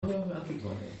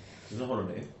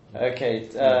Okay,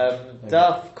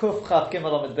 Daf Kuf Chaf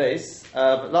Gimel Amud Beis.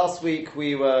 Last week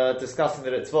we were discussing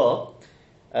the Ritzvah.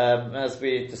 As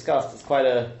we discussed, it's quite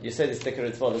a Yesodis thicker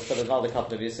Ritzvah. There's still another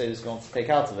couple of Yesodis we want to take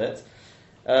out of it.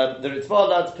 The Ritzvah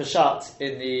learns Peshat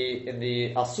in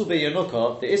the Asube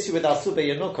Yenuka. The issue with Asube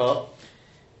Yenuka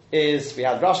is we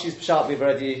had Rashi's Peshat. We've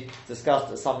already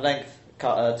discussed at some length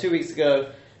 2 weeks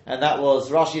ago. And that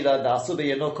was Rashi learned that Asube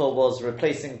Yenuka was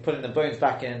putting the bones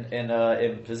back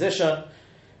in position.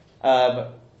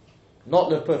 Not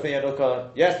Lepufi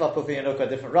Yenuka, yes, Lepufi Yenuka,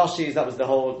 different Rashis. That was the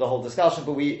whole discussion.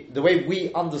 But the way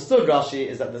we understood Rashi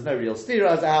is that there's no real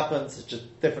stira as it happens. It's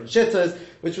just different shittas,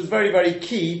 which was very, very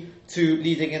key to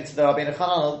leading into the Rabbeinu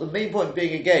Chananel. The main point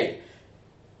being again,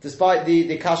 despite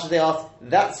the kasha they asked,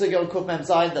 that's Sugya Kuf Mem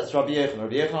Zayin, that's Rabbi Yochanan.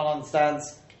 Rabbi Yochanan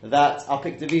understands that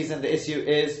Apik Devizin, the issue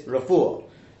is Refuah.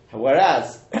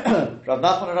 Whereas Rav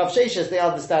Nachman and Rav Sheshes, they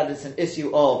understand it's an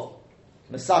issue of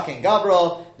Mesakin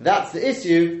Gabra. That's the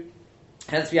issue.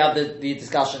 Hence we have the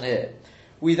discussion here.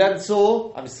 We then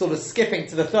saw, I'm sort of skipping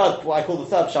to the third, what I call the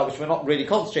third shot, which we're not really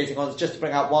concentrating on, it's just to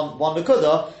bring out one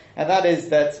Nakuda, and that is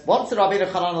that once the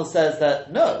Rabbeinu Chananel says that,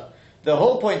 no, the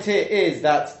whole point here is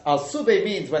that Al-Sube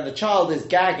means when the child is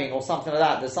gagging or something like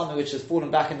that, there's something which has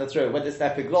fallen back in the throat, whether it's the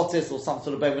epiglottis or some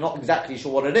sort of bone, we're not exactly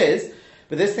sure what it is,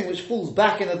 but this thing which falls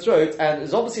back in the throat, and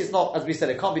is obviously it's not, as we said,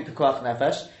 it can't be Pekuach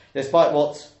Nefesh, despite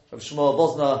what Rav Shmuel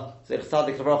Vosner, Zeich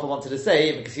Tzadik Levrach, wanted to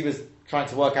say, because he was trying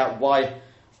to work out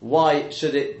why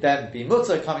should it then be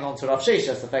mutter, coming on to Rav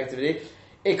Sheshes effectively.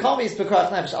 It can't be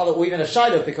Pekuach Nefesh, or even a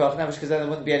Shiloh Pekuach Nefesh, because then there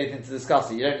wouldn't be anything to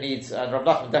discuss it. You don't need, and Rav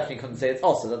Nachman definitely couldn't say it's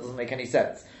also, that doesn't make any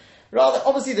sense. Rather,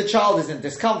 obviously the child is in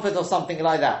discomfort or something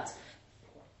like that.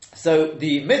 So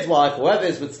the midwife, whoever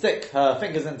is, would stick her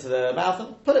fingers into the mouth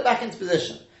and put it back into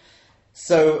position.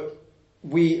 So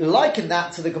we liken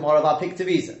that to the Gemara of Apik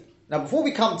Devizin. Now before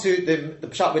we come to the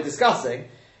Pshat we're discussing,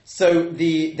 so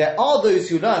there are those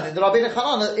who learn in the Rabbeinu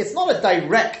Chananel, it's not a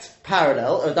direct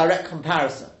parallel, or a direct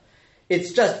comparison.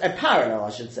 It's just a parallel, I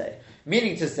should say.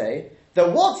 Meaning to say,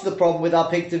 that what's the problem with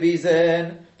Apik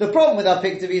Devizin? The problem with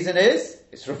Apik Devizin is,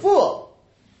 it's Refuah.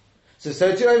 So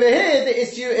too over here, the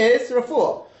issue is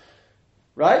Refuah.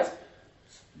 Right?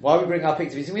 Why we bring up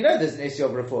Apik Devizin? We know there's an issue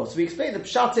of Refuah. So we explain the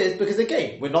Pshat is because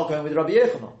again, we're not going with Rabbi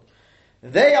Yochanan.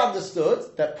 They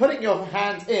understood that putting your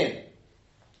hand in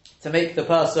to make the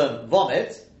person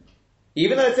vomit,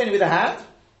 even though it's only with a hand,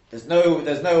 there's no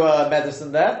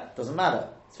medicine there, doesn't matter.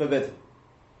 It's forbidden.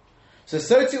 So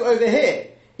too over here,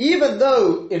 even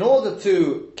though in order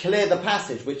to clear the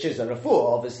passage, which is a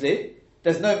Refuah, obviously,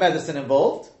 there's no medicine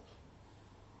involved,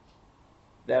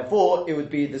 therefore it would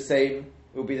be the same.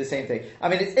 It would be the same thing. I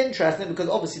mean, it's interesting because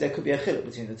obviously there could be a chiluk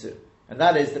between the two. And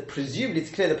that is that presumably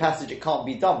to clear the passage it can't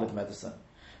be done with medicine.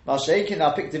 Malsheikin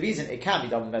Apik Devizin, it can be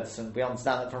done with medicine. We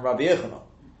understand that from Rabbi Yochanan.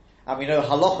 And we know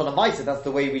halacha l'maisa, that's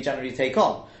the way we generally take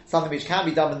on. Something which can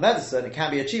be done with medicine, it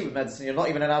can be achieved with medicine, you're not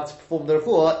even allowed to perform the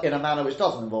refuah in a manner which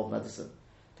doesn't involve medicine.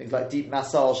 Things like deep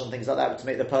massage and things like that to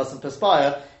make the person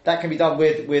perspire, that can be done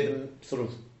with sort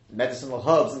of medicinal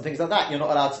herbs and things like that. You're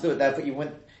not allowed to do it, therefore you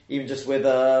wouldn't, even just with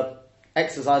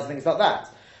exercise, things like that.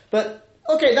 But,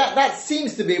 okay, that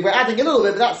seems to be, we're adding a little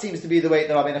bit, but that seems to be the way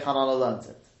the Rabbeinu Chananel learned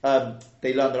it.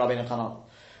 They learned the Rabbeinu Chananel.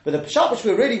 But the Pshat which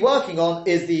we're really working on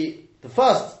is the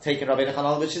first take in Rabbeinu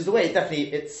Chananel, which is the way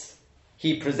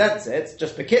he presents it,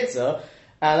 just Bekitzer,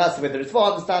 and that's the way the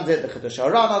Ritzvah understands it, the Chiddush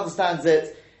Haran understands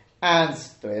it, and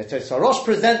the way the Tosfos Rosh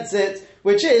presents it,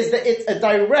 which is that it's a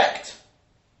direct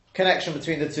connection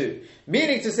between the two.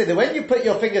 Meaning to say that when you put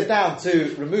your fingers down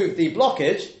to remove the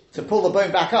blockage, to pull the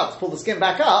bone back up, to pull the skin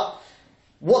back up,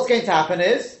 what's going to happen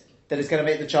is that it's going to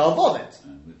make the child vomit.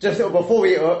 Just before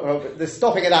they're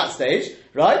stopping at that stage,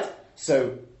 right?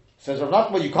 So says Rav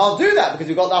Nachman, well, you can't do that because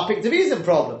you've got the Apik Devizin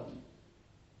problem.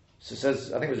 So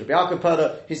says, I think it was Rabbi Yaakov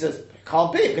Perda, he says, it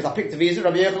can't be because Apik Devizin,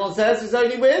 Rabbi Yochanan says, is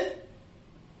only with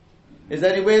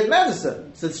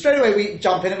medicine. So straight away we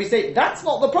jump in and we say, that's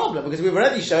not the problem because we've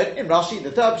already shown in Rashi,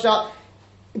 the third Pshat,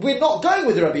 we're not going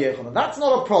with Rabbi Yochanan. That's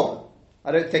not a problem.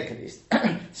 I don't think at least.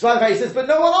 So he says, but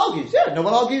no one argues. Yeah, no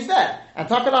one argues there. And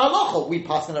Takana Halacha, we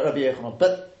pass in at Rabbi Yochanan.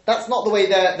 But that's not the way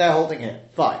they're holding it.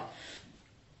 Fine.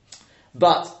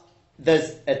 But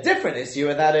there's a different issue,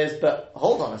 and that is, but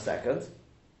hold on a second,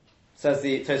 says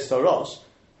the Tosfos Rosh,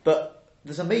 but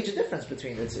there's a major difference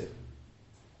between the two.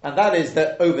 And that is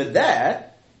that over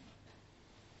there,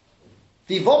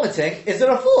 the vomiting is a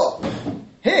refuah.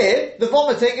 Here, the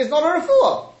vomiting is not a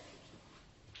refuah.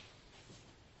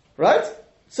 Right?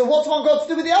 So what's one got to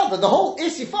do with the other? The whole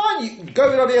issue, fine, you go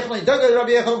with Rabbi Yochanan, you don't go with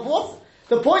Rabbi Yochanan, what?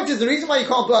 The point is, the reason why you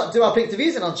can't do Apik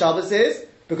Devizin on Shabbos is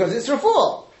because it's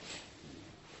refuah.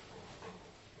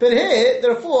 But here, the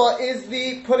refuah is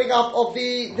the putting up of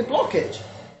the blockage.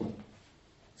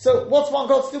 So what's one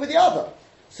got to do with the other?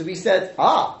 So we said,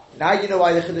 now you know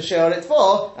why the Chiddushei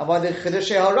HaRitzvah and why the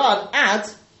Chiddushei HaRan add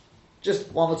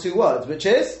just one or two words, which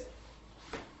is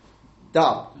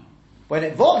dam. When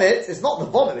it vomits, it's not the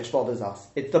vomit which bothers us,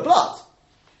 it's the blood.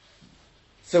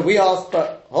 So we asked,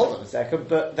 but hold on a second,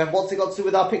 but then what's it got to do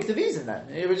with our Piktavisin then?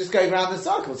 We're just going around in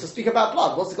circles to speak about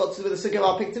blood. What's it got to do with the sugya of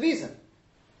our Piktavisin?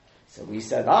 So we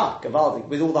said, Gavaldik,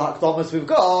 with all the Hakdamas we've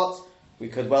got, we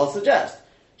could well suggest.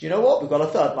 Do you know what? We've got a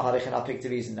third Mahalich in our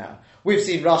Piktavisin now. We've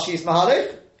seen Rashi's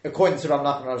Mahalich, according to Rav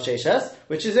Nachman Rav Sheshes,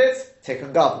 which is it?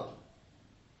 Tikkun Gavul.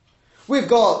 We've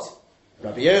got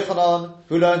Rabbi Yochanan,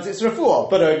 who learns it's refuah,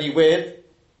 but only with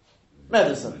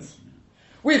medicines.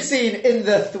 We've seen in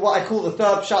the what I call the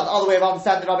third pshat, the other way of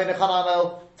understanding Rabbi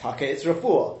Nechananel, Taka it's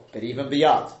refuah, but even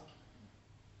biyad.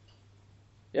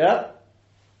 Yeah?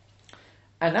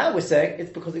 And now we're saying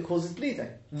it's because it causes bleeding.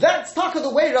 That's Taka the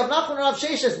way Rav Nachman and Rav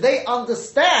Sheshes, they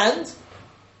understand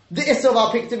the issue of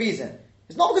our Piktavisin.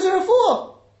 It's not because of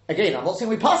refuah. Again, I'm not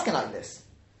saying we paskin like this.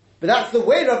 But that's the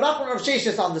way Rav Nachman and Rav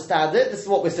Sheshes understand it. This is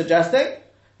what we're suggesting.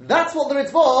 That's what the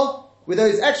Ritzvah, with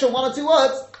those extra one or two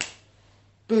words,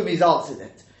 boom, he's answered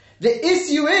it. The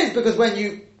issue is, because when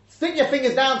you stick your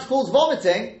fingers down to cause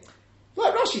vomiting,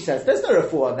 like Rashi says, there's no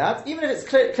refuah on that. Even if it's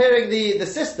clearing the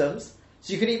systems,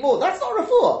 so you can eat more, that's not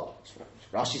refuah.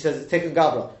 Rashi says it's Tikkun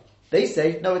Gavra. They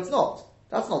say, no, it's not.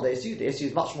 That's not the issue. The issue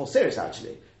is much more serious,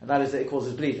 actually. And that is that it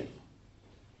causes bleeding.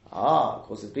 It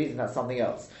causes bleeding, that's something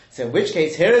else. So in which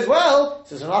case, here as well,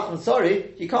 says Rav Nachman,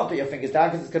 sorry, you can't put your fingers down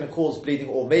because it's going to cause bleeding,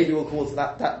 or maybe will cause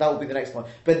that will be the next one.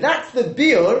 But that's the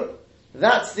biur,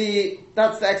 that's the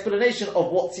explanation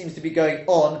of what seems to be going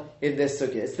on in this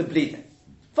sugya. It's the bleeding.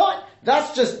 Fine.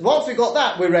 That's just, once we got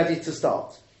that, we're ready to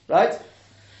start. Right?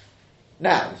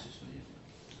 Now,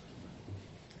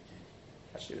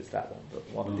 actually it was that one, but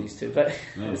one of these two, but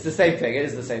it's the same thing, it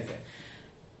is the same thing.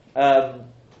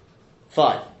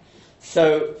 Fine.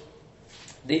 So,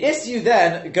 the issue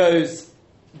then goes,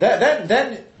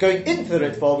 then going into the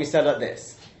Ritva, we said like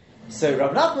this. So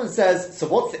Rav Nachman says, so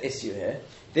what's the issue here?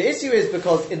 The issue is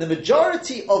because in the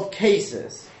majority of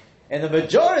cases,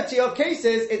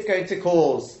 it's going to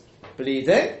cause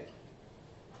bleeding,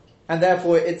 and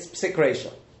therefore it's psik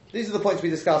ratio. These are the points we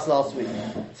discussed last week.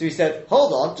 So we said,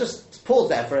 hold on, just pause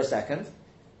there for a second.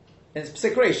 It's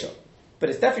psik ratio. But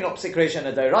it's definitely not psik ratio in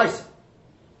a doraisa.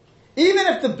 Even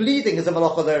if the bleeding is a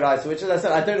malacha doraisa, which as I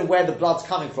said, I don't know where the blood's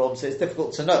coming from, so it's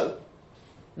difficult to know.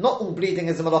 Not all bleeding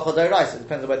is a malacha doraisa. It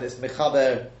depends on whether it's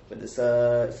mechaber, whether it's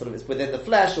it's within the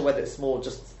flesh, or whether it's more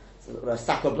just sort of a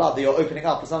sack of blood that you're opening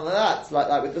up or something like that,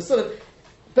 like with the sort of.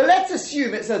 But let's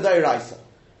assume it's a doraisa,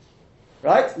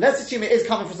 right? Let's assume it is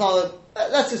coming from some.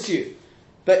 Let's assume,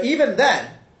 but even then,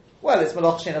 well, it's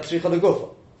malacha she'ena tzricha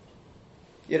legufa.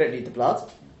 You don't need the blood.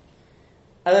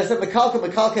 And I said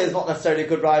Mekalka is not necessarily a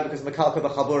good ride because Mekalka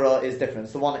b'chabura is different.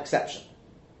 It's the one exception,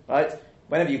 right?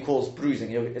 Whenever you cause bruising,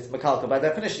 it's Mekalka by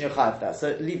definition. You're chayav that,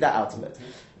 so leave that out of it.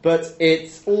 But it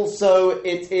is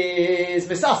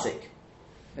misasik.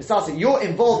 Misasik. You're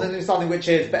involved in doing something which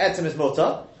is be'etzem is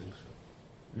mutar,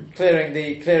 clearing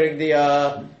the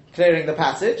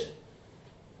passage,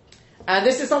 and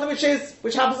this is something which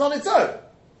happens on its own.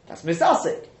 That's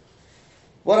misasik.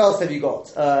 What else have you got?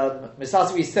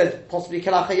 Misasik, we said possibly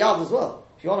kelachayad as well.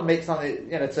 If you want to make something,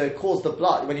 to cause the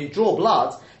blood, when you draw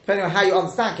blood, depending on how you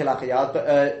understand kelachayad,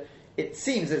 but it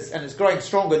seems, it's growing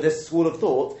stronger, this school of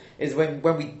thought, is when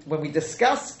we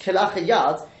discuss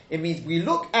kelachayad, it means we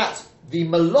look at the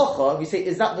malacha, and we say,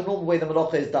 is that the normal way the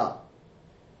malacha is done?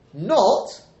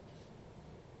 Not,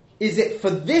 is it for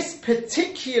this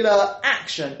particular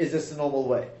action, is this the normal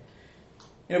way?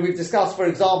 We've discussed, for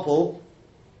example,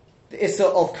 the issa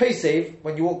of kosev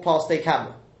when you walk past a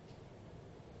camera.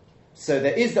 So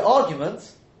there is the argument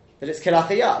that it's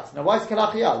kelachayad. Now, why is it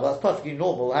kelachayad? Well, that's perfectly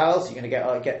normal. How else are you going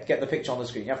to get the picture on the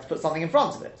screen? You have to put something in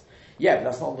front of it. Yeah, but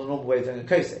that's not the normal way of doing a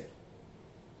kosev.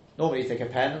 Normally, you take a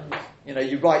pen and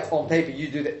you write on paper. You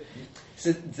do that.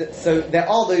 So there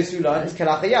are those who learn it's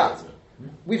kelachayad.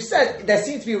 We've said there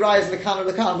seems to be rise in the kan,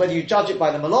 whether you judge it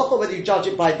by the malacha or whether you judge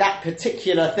it by that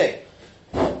particular thing.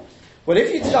 Well,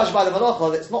 if you judge by the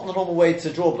malacha, it's not the normal way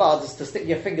to draw blood, is to stick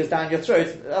your fingers down your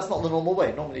throat. That's not the normal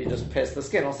way. Normally you just pierce the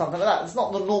skin or something like that. It's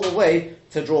not the normal way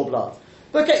to draw blood.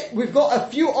 But okay, we've got a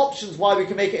few options why we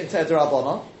can make it into a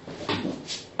D'Rabbanan.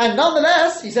 And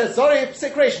nonetheless, he says, sorry,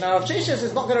 psik ratio. Now, Rav Sheshes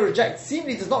is not going to reject,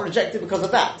 seemingly does not reject it because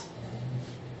of that.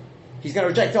 He's going to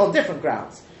reject it on different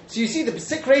grounds. So you see, the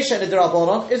psik ratio in the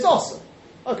D'Rabbanan is awesome.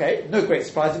 Okay, no great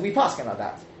surprise if we pass him like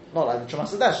that. Not like the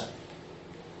Chumash Hadeshen.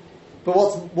 But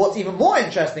what's even more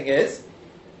interesting is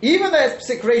Even though it's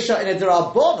Psik Reisha in a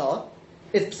Derabonon,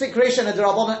 it's Psik Reisha in a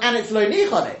Derabonon and it's Lo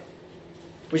Nichane,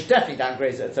 which definitely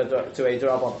downgrades it to a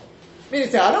Derabonon. Meaning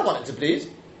to say, I don't want it to bleed.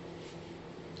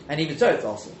 And even so, it's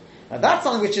also. And that's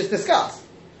something which is discussed.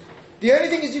 The only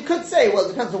thing is you could say, well, it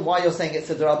depends on why you're saying it's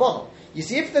a Derabonon. You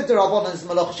see, if the Derabonon is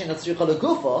Malach Shina Tzricha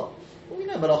L'Gufa, well, we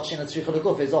know Malach Shina Tzricha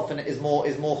L'Gufa is more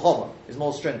chomer, is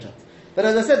more stringent. But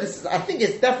as I said, I think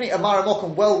it's definitely a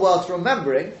Maramokum well worth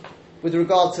remembering with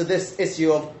regard to this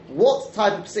issue of what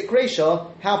type of Psik Reisha,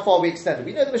 how far we extend it.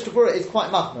 We know the Mishnah Berurah is quite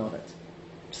machmir on it.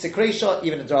 Psik Reisha,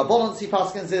 even in Derabonon,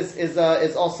 Paskins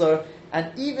is also,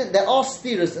 and even there are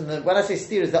steers when I say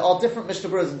steers, there are different Mishnah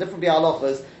Berurahs and different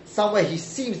Bi'alachas, somewhere he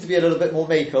seems to be a little bit more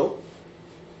Meiko,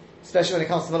 especially when it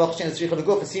comes to Malach Shin and Tzricha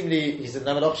L'Guf. Seemingly, he said,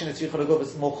 no, Malach Shin and Tzricha L'Guf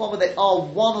is more common. There are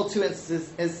one or two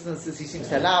instances he seems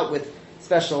to allow it with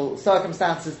special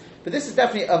circumstances, but this is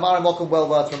definitely a Maramokum well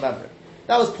worth remembering.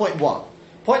 That was point one.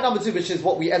 Point number two, which is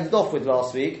what we ended off with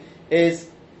last week, is,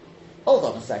 hold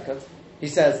on a second, he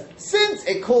says, since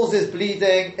it causes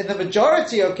bleeding in the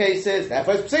majority of cases,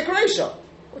 therefore it's Psik Reisha.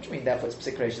 What do you mean, therefore it's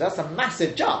Psik Reisha? That's a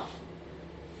massive jump.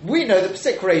 We know that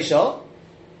Psik Reisha,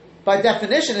 by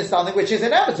definition, is something which is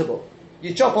inevitable.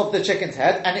 You chop off the chicken's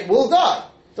head and it will die.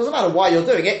 Doesn't matter why you're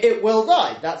doing it, it will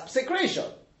die. That's Psik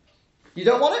Reisha. You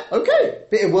don't want it? Okay,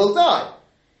 but it will die.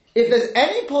 If there's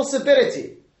any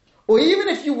possibility, or even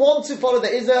if you want to follow,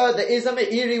 there is a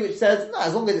Me'iri which says, no,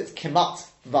 as long as it's Kimat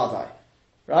Vadai.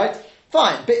 Right?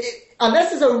 Fine. But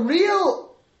unless there's a real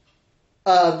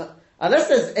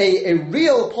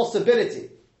possibility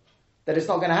that it's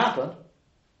not going to happen,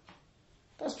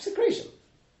 that's Psik Reisha.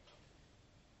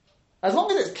 As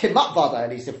long as it's Kimat Vadai, at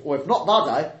least, or if not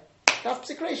Vadai, that's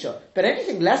Psik Reisha. But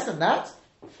anything less than that,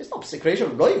 it's not Psik Reisha.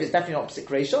 Roiv is definitely not Psik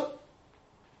Reisha.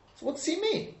 So what does he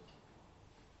mean?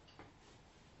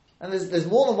 And there's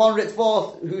more than one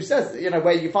Ritva who says,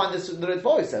 where you find this, the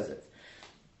Ritva who says it.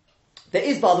 There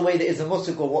is, by the way, a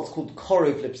musik or what's called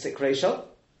Korov Psik Reisha.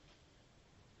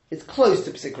 It's close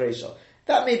to Psik Reisha.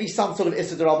 That may be some sort of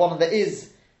Issa D'Rabbanan.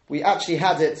 We actually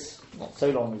had it, not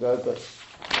so long ago, but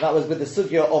that was with the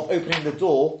sugya of opening the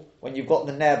door when you've got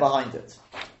the nair behind it.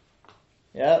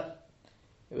 Yeah?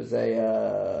 It was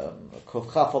a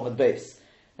Kufchaf on the base.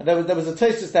 And there was a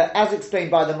Tosfos there, as explained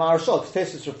by the Maharshal, because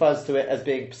Tosfos refers to it as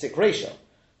being Psik Reisha.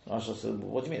 So Maharshal said,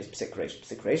 what do you mean it's Psik Reisha?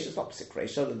 Psik Reisha? It's not Psik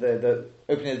Reisha. The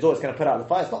opening the door is going to put out the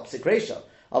fire. It's not Psik Reisha.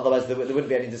 Otherwise there wouldn't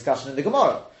be any discussion in the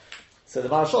Gemara. So the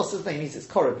Maharshal says, no, he means it's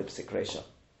Korov Psik Reisha.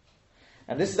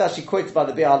 And this is actually quoted by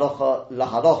the Bi'alacha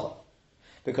Lahalacha.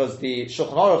 Because the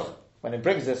Shulchan Aruch, when it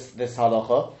brings this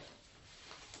halacha,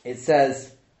 it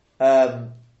says,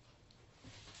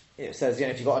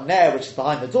 if you've got a nair which is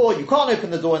behind the door, you can't open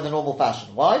the door in the normal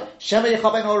fashion. Why? Shema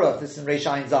Yechaben Orach, this is in Reish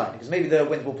Ayin Zayin, because maybe the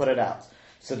wind will put it out.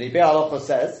 So the Bi'alacha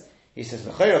says,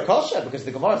 V'chayra Kasha, because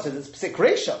the Gemara says it's Psik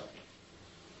Reisha.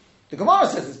 The Gemara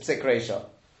says it's Psik Reisha.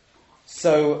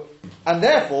 So, and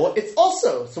therefore, it's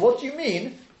also. So what do you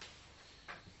mean?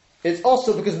 It's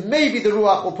also because maybe the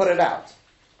Ruach will put it out.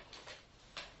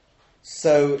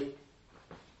 So,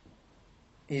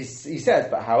 he says,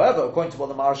 but however, according to what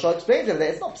the Maharshal explains over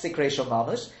there, it's not Psik Reisha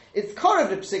Mamash, it's Korov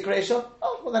to Psik Reisha.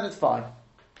 Oh, well then it's fine.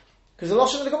 Because the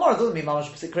Lashon of the Gemara doesn't mean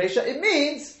Mamash Psik Reisha, it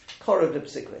means Korov to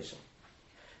Psik Reisha.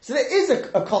 So there is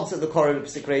a concept of Korov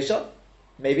to Psik Reisha.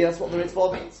 Maybe that's what the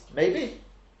Ritva means. Maybe.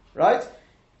 Right?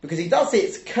 Because he does say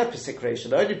it's Ke Psik Reisha.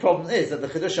 The only problem is that the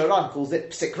Chidush Haran calls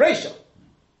it Psik Reisha.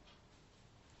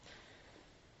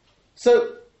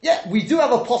 So, yeah, we do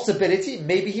have a possibility.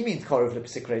 Maybe he means Korov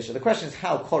Psik Reisha. The question is,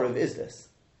 how Korov is this?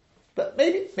 But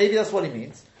maybe that's what he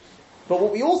means. But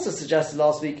what we also suggested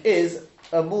last week is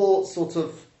a more sort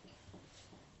of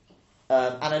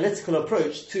analytical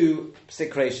approach to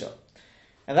Psik Reisha.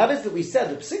 And that is that we said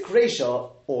that Psik Reisha,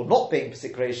 or not being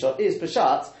Psik Reisha, is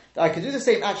Peshat, that I could do the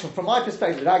same action from my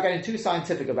perspective without getting too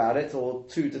scientific about it, or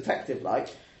too detective-like.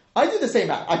 I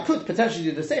could potentially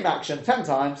do the same action 10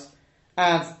 times,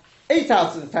 and 8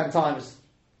 out of the 10 times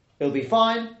it'll be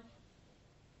fine.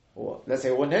 Or let's say,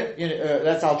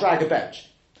 I'll drag a bench.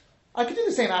 I could do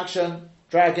the same action,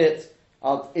 drag it,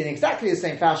 in exactly the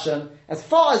same fashion. As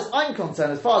far as I'm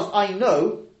concerned, as far as I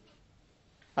know,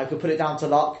 I could put it down to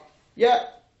luck. Yeah,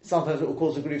 sometimes it will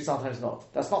cause a groove, sometimes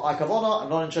not. That's not my kavanah, I'm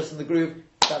not interested in the groove,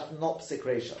 that's not Psik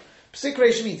Reisha. Psik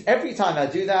Reisha means every time I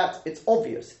do that, it's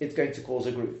obvious it's going to cause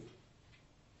a groove.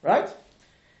 Right?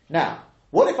 Now,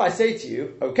 what if I say to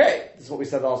you, okay, this is what we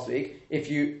said last week, if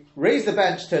you raise the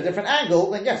bench to a different angle,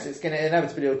 then yes, it's going to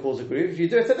inevitably cause a groove. If you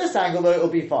do it at this angle, though, it'll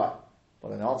be fine.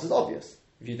 Well, then the answer is obvious.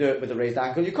 If you do it with a raised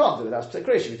angle, you can't do it. That's Psik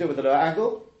Reisha. If you do it with a lower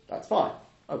angle, that's fine.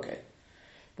 Okay.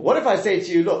 But what if I say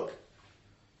to you, look,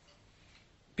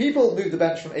 people move the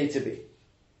bench from A to B.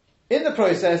 In the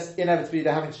process, inevitably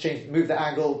they're having to move the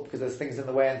angle because there's things in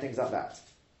the way and things like that.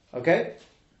 Okay?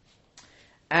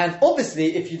 And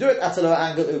obviously, if you do it at a lower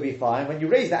angle, it will be fine. When you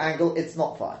raise the angle, it's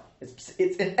not fine. It's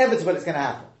inevitable it's going to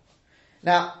happen.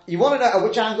 Now, you want to know at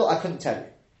which angle? I couldn't tell you.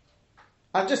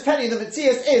 I'm just telling you the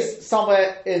Metzias is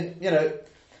somewhere in,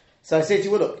 So I say to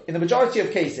you, well, look, in the majority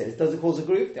of cases, does it cause a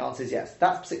groove? The answer is yes.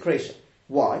 That's psik creation.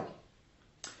 Why?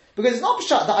 Because it's not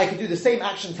pshat that I can do the same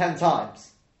action 10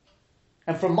 times.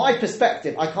 And from my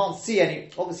perspective, I can't see any...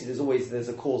 Obviously, there's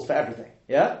a cause for everything.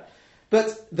 Yeah?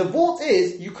 But the vort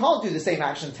is, you can't do the same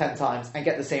action 10 times and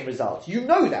get the same result. You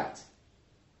know that.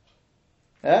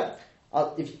 Yeah?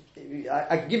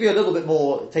 I can give you a little bit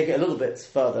more, take it a little bit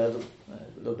further,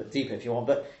 a little bit deeper if you want,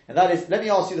 and that is, let me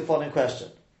ask you the following question.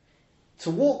 To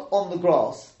walk on the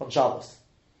grass on Shabbos,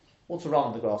 or to run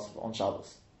on the grass on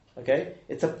Shabbos, okay?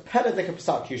 It's a pedagogic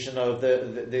persecution of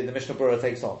the Mishnah Berurah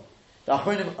takes on. The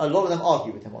Achronim, a lot of them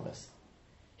argue with him on this.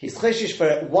 He's cheshish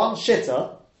for one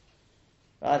shitter,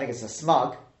 I think it's a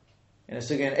smug, in a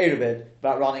Sugya and Erubid,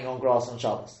 about running on grass on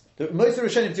Shabbos. Most of the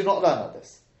Rishonim do not learn like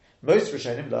this. Most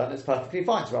Rishonim learn it's perfectly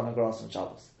fine to run on grass on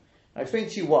Shabbos. I'll explain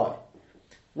to you why.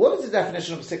 What is the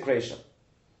definition of psik creation?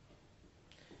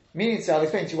 Meaning, I'll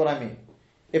explain to you what I mean.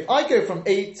 If I go from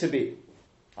A to B,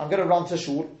 I'm going to run to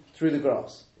shul through the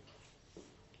grass.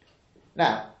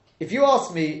 Now, if you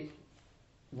ask me,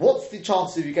 what's the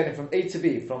chance of you getting from A to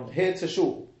B, from here to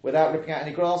shul, without ripping out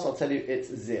any grass, I'll tell you it's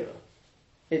 0.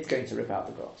 It's going to rip out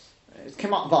the grass. It's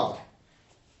kemat vada.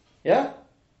 Yeah?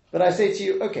 But I say to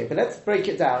you, okay, but let's break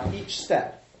it down, each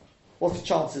step. What's the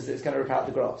chances that it's going to rip out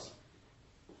the grass?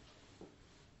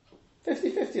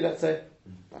 50-50, let's say.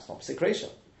 That's not psik creation.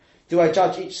 Do I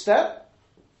judge each step?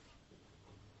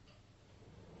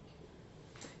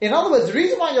 In other words, the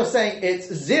reason why you're saying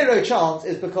it's 0 chance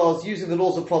is because using the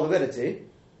laws of probability,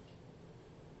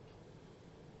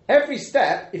 every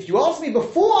step, if you ask me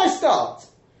before I start,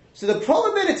 so the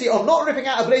probability of not ripping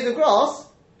out a blade of grass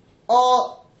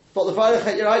are, you're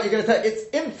right, you're going to take, it's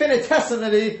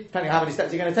infinitesimally, depending on how many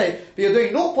steps you're going to take, but you're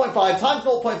doing 0.5 times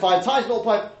 0.5 times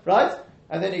 0. Right?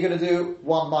 And then you're going to do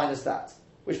 1 minus that,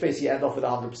 which basically end off with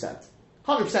 100%.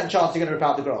 100% chance you're going to rip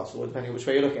out the grass, or depending on which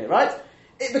way you're looking at it, right?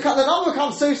 The number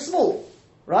becomes so small,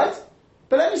 right?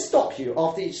 But let me stop you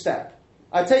after each step.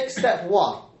 I take step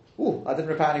 1. Ooh, I didn't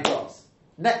rip out any grass.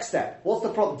 Next step. What's the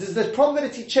problem? Does the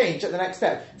probability change at the next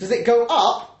step? Does it go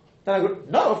up? Then I go,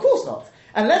 no, of course not.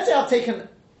 And let's say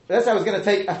I was going to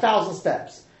take 1,000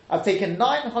 steps. I've taken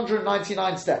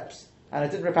 999 steps, and I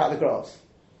didn't rip out the grass.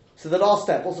 So the last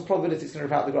step, what's the probability it's going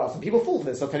to rip out the grass? And people fall for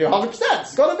this. I'll tell you 100%.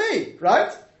 It's got to be,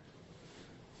 right?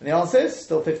 And the answer is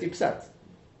still 50%.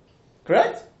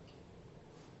 Correct?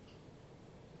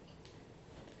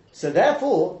 So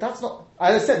therefore, that's not...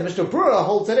 As I said, Mr. Berurah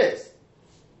holds it is.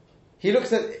 He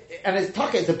looks at... And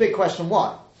it's a big question.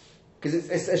 Why? Because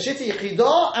it's a shitty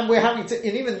yichidah, and we're having to...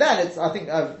 And even then, I think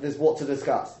there's what to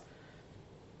discuss.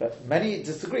 But many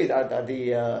disagree.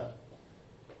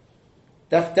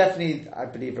 Definitely, I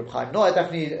believe Reb Chaim Noah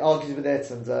definitely argues with it,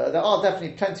 and there are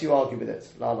definitely plenty who argue with it.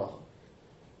 La loch.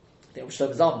 I think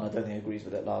Shlomo Zalman, I don't think agrees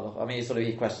with it. La loch. I mean,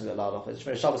 he questions it. La loch. It's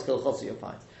Shabbos Kil Chotzi, you'll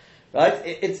find. Right?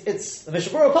 It's the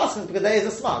Mishnah Berurah passes because there is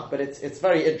a smug, but it's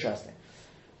very interesting.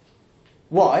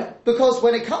 Why? Because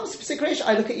when it comes to psik creation,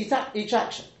 I look at each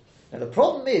action. Now the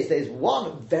problem is there is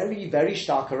one very, very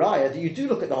stark araya that you do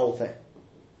look at the whole thing.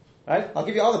 Right? I'll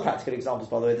give you other practical examples,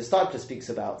 by the way. The Stipler speaks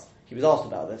about. He was asked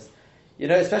about this.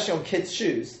 Especially on kids'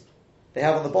 shoes, they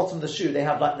have on the bottom of the shoe, they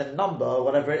have like the number, or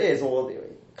whatever it is, or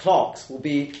clocks will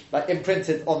be like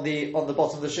imprinted on the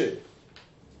bottom of the shoe.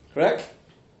 Correct?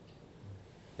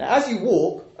 Now, as you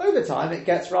walk, over time, it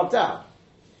gets rubbed down.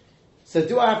 So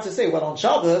do I have to say, well, on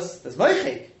Shabbos, there's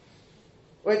moichik?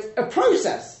 Well, it's a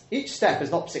process. Each step is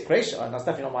not psik creation, and that's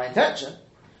definitely not my intention.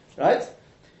 Right?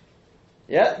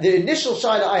 Yeah? The initial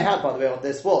shayla I had, by the way, on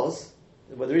this was,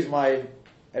 well, the reason why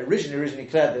I originally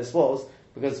cleared this was,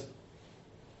 because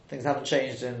things haven't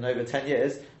changed in over 10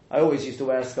 years, I always used to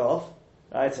wear a scarf,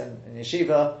 right, and in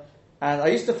yeshiva, and I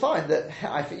used to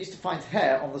find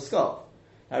hair on the scarf.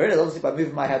 Now, I realized, obviously, by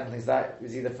moving my head and things like that, it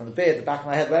was either from the beard, the back of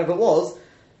my head, wherever it was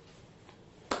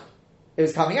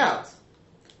coming out.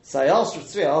 So I asked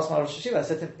my Rosh Yeshiva, I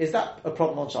said to him, is that a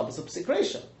problem on Shabbos of psik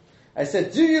creation? I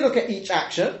said, do you look at each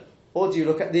action, or do you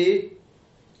look at the...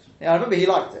 I remember he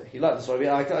liked it. He liked the story.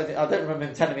 I don't remember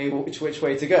him telling me which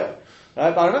way to go.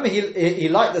 Right? But I remember he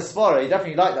liked the svara. He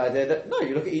definitely liked the idea that, no,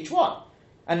 you look at each one.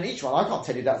 And in each one, I can't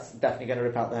tell you that's definitely going to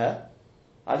rip out the hair.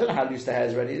 I don't know how loose the hair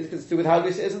is already. It's to do with how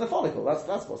loose it is in the follicle.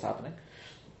 That's what's happening.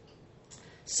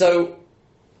 So,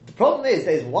 the problem is,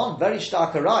 there's one very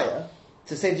stark araya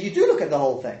to say that you do look at the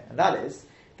whole thing, and that is,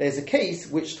 there's a case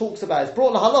which talks about, it's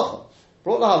brought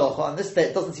lahalacha, and this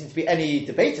there doesn't seem to be any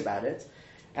debate about it,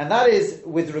 and that is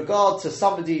with regard to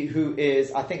somebody who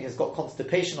is, I think, has got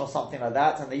constipation or something like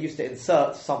that, and they used to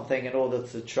insert something in order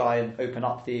to try and open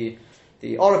up the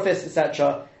orifice,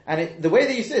 etc. And the way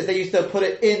they used to do is they used to put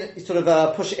it in, sort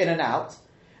of push it in and out.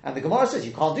 And the Gemara says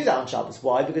you can't do that on Shabbos.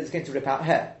 Why? Because it's going to rip out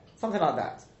hair. Something like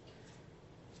that.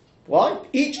 Why?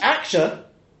 Each action,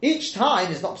 each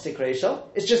time is not psik reisha.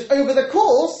 It's just over the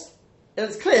course, and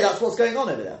it's clear that's what's going on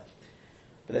over there.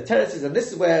 But the teretz is, and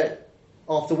this is where,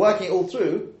 after working it all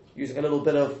through, using a little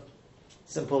bit of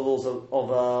simple laws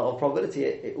of probability,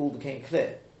 it all became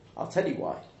clear. I'll tell you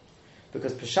why.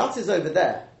 Because Peshat is over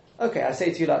there. Okay, I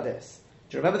say to you like this.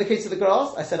 Do you remember the case of the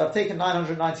grass? I said I've taken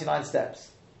 999 steps.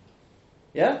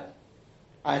 Yeah?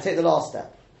 I take the last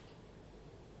step.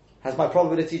 Has my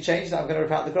probability changed that I'm going to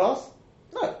rip out the grass?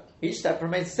 No. Each step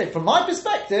remains the same. From my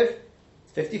perspective,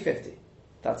 it's 50-50.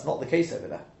 That's not the case over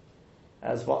there.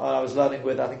 As what I was learning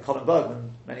with, I think, Colin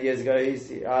Bergman many years ago,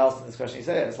 I asked him this question, he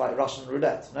said, yeah, it's like Russian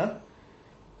roulette, no?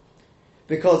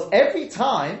 Because every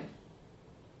time,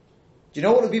 do you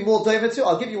know what would be more doma to?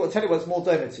 I'll tell you what's more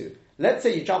doma to. Let's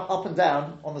say you jump up and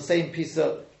down on the same piece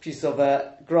of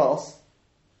grass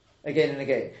again and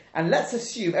again. And let's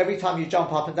assume every time you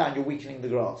jump up and down, you're weakening the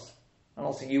grass. I'm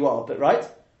not saying you are, but right?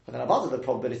 But then above the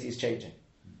probability is changing.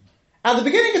 At the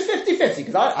beginning it's 50-50,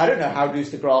 because I don't know how loose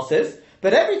the grass is,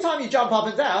 but every time you jump up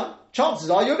and down,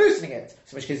 chances are you're loosening it.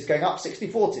 So in which case it's going up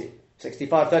 60-40,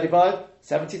 65-35,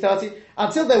 70-30,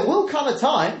 until there will come a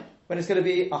time when it's going to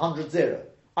be 100-0.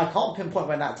 I can't pinpoint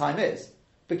when that time is.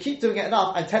 But keep doing it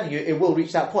enough, I'm telling you, it will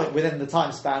reach that point within the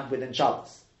time span within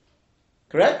Shabbos.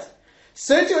 Correct?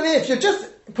 Certainly, if you're just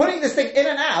putting this thing in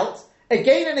and out,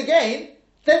 again and again,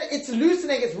 then it's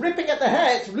loosening, it's ripping at the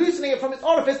hair, it's loosening it from its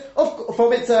orifice,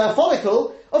 from its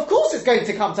follicle. Of course it's going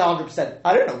to come to 100%.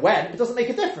 I don't know when, but it doesn't make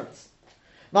a difference.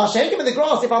 Now, shaking in the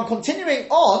grass, if I'm continuing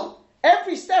on,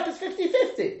 every step is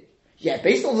 50-50. Yeah,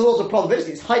 based on the laws of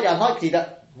probability, it's highly unlikely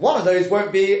that one of those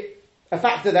won't be a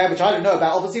factor there, which I don't know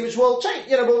about, obviously, which will change,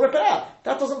 will rip it out.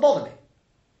 That doesn't bother me.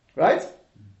 Right?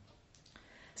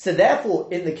 So therefore,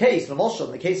 in the case of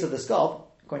the scarf,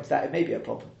 according to that, it may be a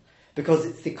problem. Because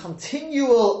it's the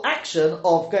continual action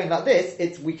of going like this,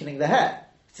 it's weakening the hair.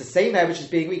 It's the same hair which is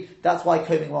being weak. That's why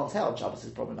combing one's hair on Shabbos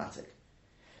is problematic.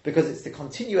 Because it's the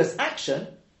continuous action,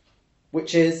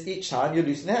 which is each time you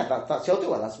loosen the hair. That's your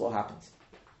dua, that's what happens.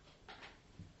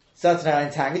 Certain hair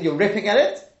entangled, you're ripping at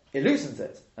it, it loosens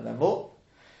it, and then more.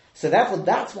 So therefore,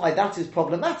 that's why that is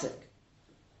problematic.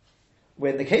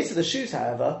 Where in the case of the shoes,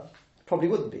 however, probably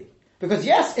wouldn't be. Because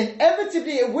yes,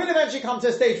 inevitably it will eventually come to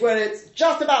a stage where it's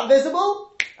just about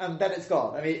visible, and then it's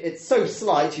gone. I mean, it's so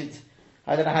slight,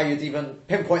 I don't know how you'd even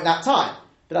pinpoint that time,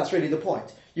 but that's really the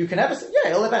point. You can never say,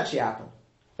 it'll eventually happen.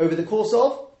 Over the course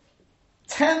of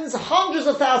tens, hundreds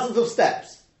of thousands of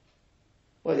steps.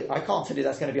 Well, I can't tell you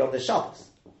that's going to be on this Shabbos.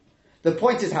 The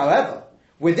point is, however,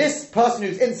 with this person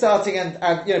who's inserting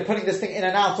and putting this thing in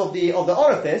and out of the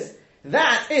orifice,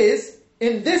 that is,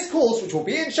 in this course, which will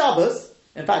be in Shabbos,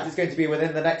 in fact it's going to be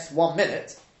within the next 1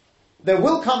 minute, there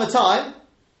will come a time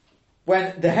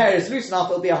when the hair is loose enough,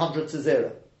 it'll be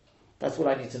 100-0. That's what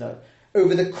I need to know.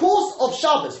 Over the course of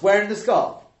Shabbos, wearing the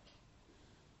scarf,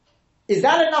 is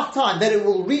that enough time that it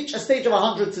will reach a stage of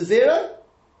 100-0?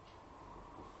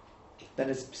 Then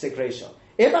it's psik reisha.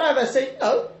 If I ever say,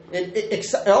 no,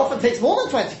 it often takes more than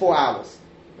 24 hours,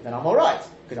 then I'm alright.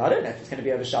 Because I don't know if it's going to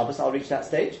be over Shabbos, I'll reach that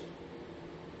stage.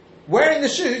 Wearing the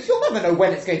shoes, you'll never know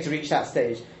when it's going to reach that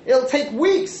stage. It'll take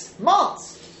weeks,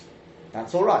 months.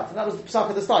 That's alright. And that was the psak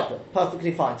of the stipler.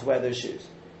 Perfectly fine to wear those shoes.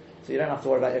 So you don't have to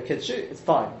worry about your kids' shoes. It's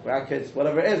fine. Grandkids,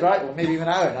 whatever it is, right? Or maybe even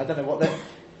our own. I don't know what they're...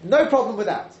 No problem with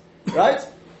that. Right?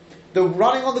 The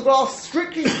running on the grass,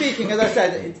 strictly speaking, as I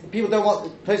said, people don't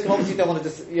want... Poskim obviously don't want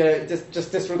to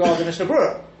just disregard the Mishnah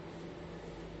Berurah.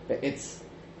 But it's...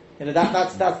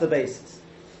 that's the basis.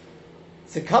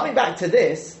 So coming back to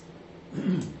this,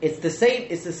 it's the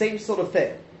same sort of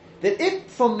thing. That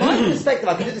if, from my perspective,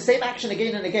 I can do the same action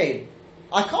again and again,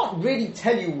 I can't really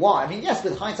tell you why. I mean, yes,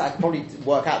 with hindsight, I can probably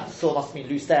work out the saw must have been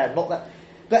loose there, and not that.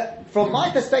 But from my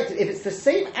perspective, if it's the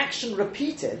same action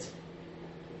repeated,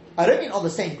 I don't mean on the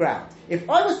same ground. If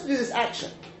I was to do this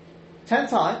action 10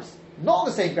 times, not on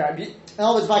the same ground, in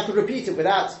other words, if I could repeat it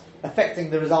without affecting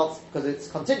the results because it's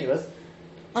continuous,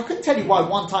 I couldn't tell you why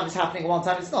one time it's happening and one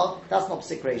time it's not. That's not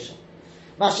psik reisha.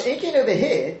 Masha'inkin over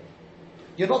here,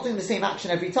 you're not doing the same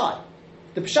action every time.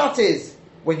 The pshat is,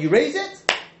 when you raise it,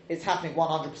 it's happening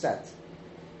 100%.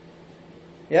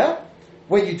 Yeah?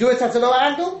 When you do it at a lower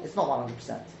angle, it's not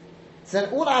 100%. So then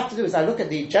all I have to do is I look at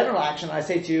the general action and I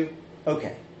say to you,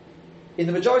 okay, in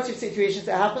the majority of situations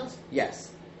it happens? Yes.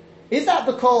 Is that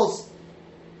because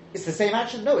it's the same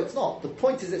action? No, it's not. The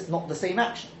point is it's not the same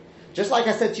action. Just like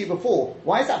I said to you before,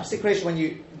 why is that psikration when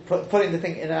you putting the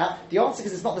thing in and out? The answer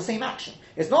is it's not the same action.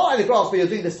 It's not like the graphs where you're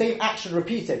doing the same action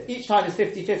repeated. Each time is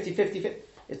 50, 50, 50, 50.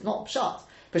 It's not pshat.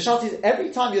 Pshat is every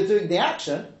time you're doing the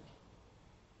action,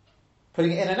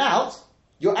 putting it in and out,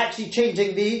 you're actually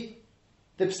changing the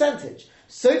percentage.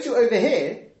 So too over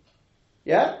here,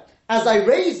 yeah? As I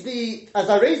raise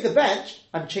the bench,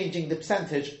 I'm changing the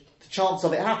percentage, the chance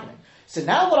of it happening. So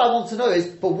now what I want to know is,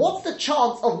 but what's the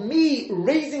chance of me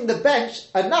raising the bench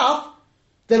enough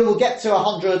that it will get to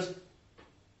 100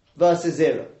 versus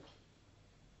 0?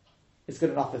 It's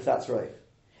good enough if that's right.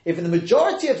 If in the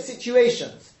majority of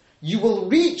situations you will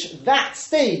reach that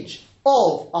stage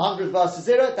of 100 versus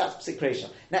 0, that's psikration.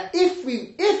 Now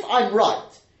if I'm right,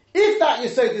 if that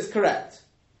yesod is correct,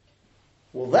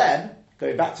 well then,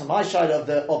 going back to my side of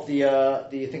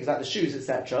the things like the shoes,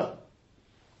 etc.,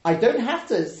 it doesn't have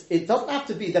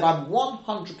to be that I'm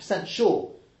 100%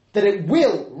 sure that it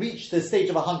will reach the stage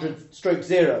of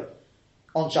 100/0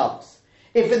 on Shabbos.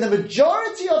 If in the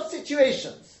majority of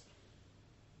situations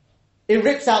it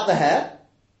rips out the hair,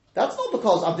 that's not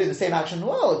because I'm doing the same action,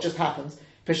 well, it just happens.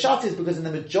 Peshat is because in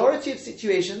the majority of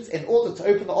situations, in order to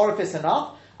open the orifice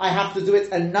enough, I have to do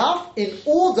it enough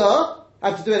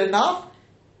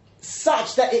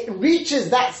such that it reaches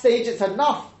that stage, it's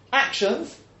enough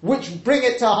actions which bring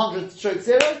it to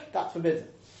 100/0, that's forbidden.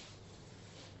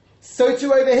 So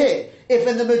too over here. If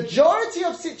in the majority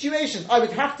of situations I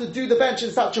would have to do the bench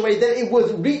in such a way that it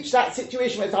would reach that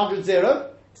situation where it's 100/0,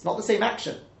 it's not the same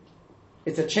action.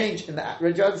 It's a change in the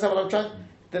action. Do you understand what I'm trying?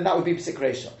 Then that would be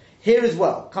psikration. Here as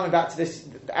well, coming back to this,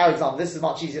 our example, this is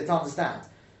much easier to understand.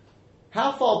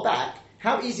 How far back,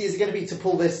 how easy is it going to be to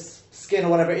pull this skin or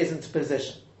whatever it is into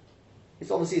position?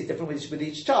 It's obviously different with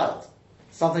each child.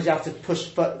 Sometimes you have to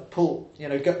pull,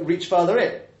 reach further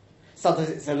in. Sometimes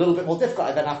it's a little bit more difficult.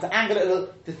 I then have to angle it a little.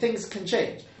 The things can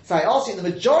change. So I ask you, in the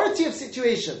majority of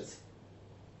situations,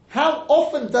 how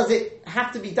often does it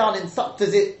have to be done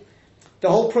the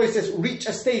whole process reach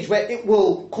a stage where it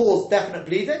will cause definite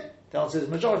bleeding? The answer is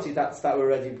majority. That will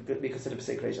already be considered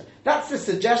psikration. That's the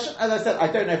suggestion. As I said, I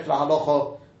don't know if la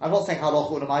halacha. I'm not saying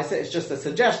halacha or namaisa. It's just a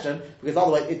suggestion because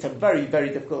otherwise it's a very, very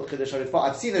difficult chiddush on Ritzvah.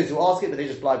 I've seen those who ask it, but they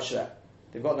just blind shret.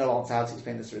 They've got no answer how to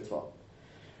explain this Ritzvah.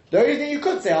 The only thing you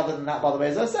could say other than that, by the way,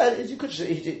 as I said, is you could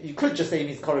just say he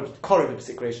means korib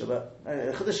psikration, but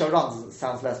chiddush runs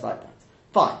sounds less like that.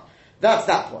 Fine. That's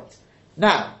that point.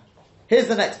 Now, here's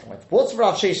the next point. What's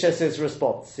Rav Sheshes'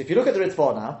 response? If you look at the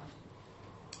Ritzvah now,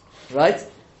 right?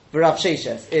 Rav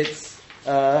Sheshes, it's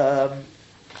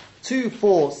 2,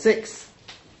 4, 6,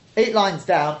 8 lines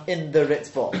down in the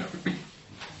Ritzvah.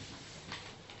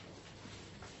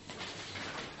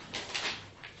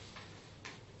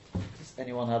 Does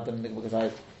anyone have them? Because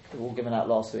they were all given out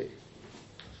last week.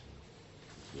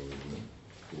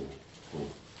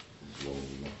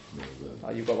 Oh,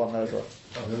 you've got one there as well.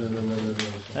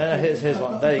 No, here's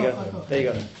one. There you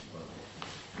go.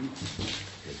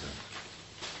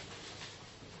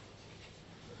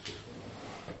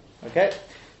 Okay,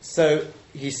 so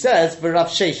he says v'Rav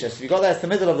Sheshes. If you got there, it's the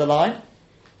middle of the line.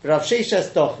 V'Rav Sheshes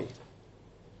dochi.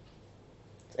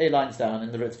 It's 8 lines down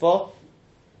in the Ritzvah.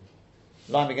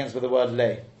 Line begins with the word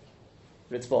le.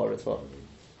 Ritzvah.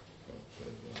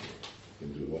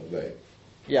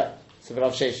 Yeah. So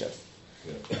v'Rav Sheshes.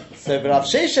 Yeah. So v'Rav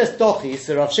Sheshes dochi.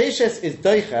 So Rav Sheshes is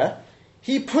doicha.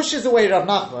 He pushes away Rav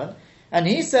Nachman, and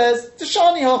he says the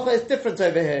shani hocha is different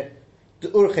over here. The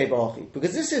urchei ba'achi,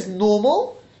 because this is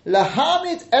normal.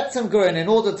 Lahamid etzem goren, in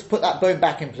order to put that bone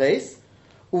back in place.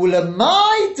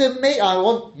 Ulamai demei. I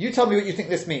want you tell me what you think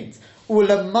this means.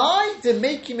 Ulamai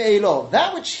demeki me'elo,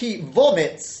 that which he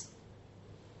vomits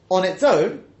on its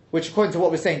own, which according to what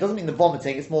we're saying doesn't mean the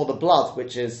vomiting; it's more the blood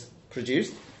which is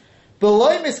produced.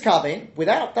 Below miskavin,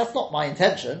 without, that's not my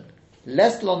intention.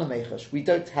 Lest lona mechash, we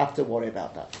don't have to worry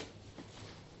about that.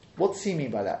 What does he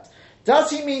mean by that? Does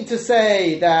he mean to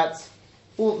say that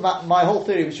my whole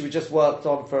theory, which we just worked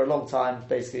on for a long time,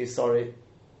 basically, sorry,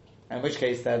 in which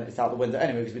case then it's out the window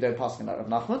anyway because we don't pass him out of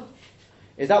Nachman?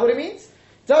 Is that what it means?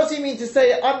 Does he mean to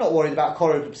say, I'm not worried about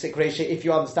korib psikration if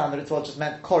you understand that it's what just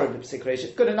meant korib psikration?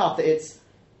 It's good enough that it's,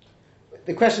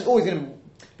 the question is always going to,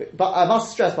 but I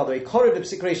must stress, by the way, korib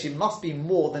psikration must be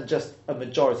more than just a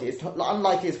majority. It's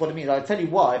unlikely it's what it means. I'll tell you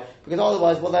why, because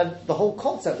otherwise, well then, the whole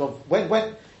concept of, when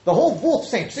the whole Vort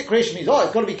saying psikration means,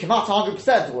 it's got to be kimat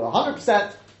 100%, or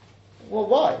 100%. Well,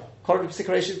 why? Korib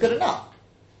psikration is good enough.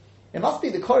 It must be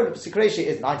the korib psikration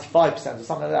is 95% or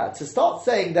something like that. To start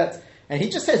saying that, And he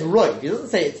just says roiv. He doesn't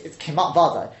say it's kimat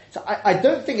vadai. So I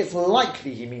don't think it's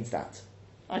likely he means that.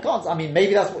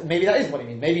 Maybe that is what he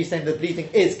means. Maybe he's saying the bleeding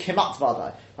is kimat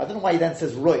vadai. I don't know why he then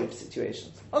says roiv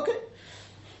situations. Okay.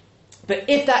 But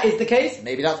if that is the case,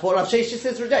 maybe that's what Rav Sheshes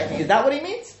is rejecting. Is that what he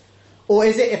means? Or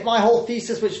is it if my whole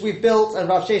thesis which we've built and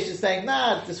Rav Sheshes is saying,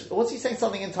 what's he saying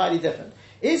something entirely different?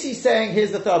 Is he saying,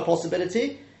 here's the third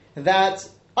possibility, that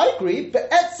I agree,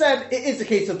 but etzem, it is a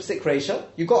case of psik ratio.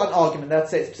 You've got an argument there to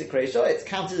say it's psik ratio, it's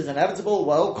counted as inevitable,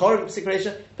 well, correct psik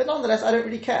ratio, but nonetheless I don't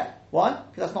really care. Why?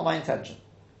 Because that's not my intention.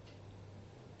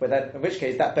 But then, in which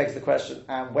case, that begs the question,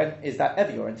 and when is that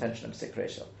ever your intention of psik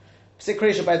ratio? Psik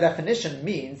ratio by definition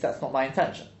means that's not my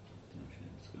intention.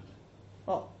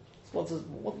 Oh, so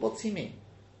what's he mean?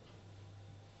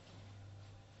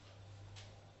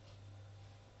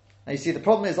 Now you see, the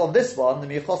problem is on this one, the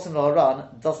Miyachosim L'Haran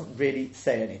doesn't really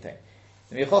say anything.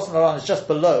 The Miyachosim L'Haran is just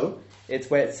below. It's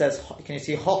where it says, can you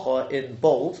see Hocha in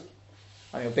bold?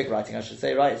 Big writing, I should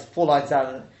say, right? It's 4 lines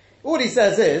down. All he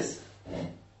says is,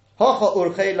 Hocha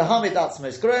urchei lahamid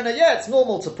atzmos corona. Yeah, it's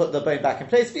normal to put the bone back in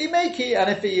place. V'yimeki, and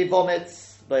if he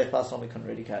vomits, we couldn't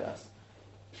really care less.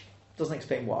 Doesn't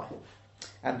explain why.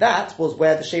 And that was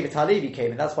where the Shevet HaLevi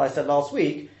came in. That's why I said last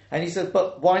week. And he said,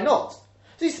 but why not?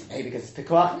 So he said, maybe because it's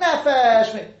pikuach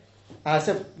nefesh. And I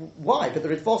said, why? But the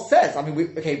Ritva says, we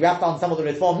have to understand what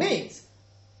the Ritva means.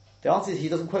 The answer is he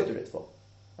doesn't quote the Ritva.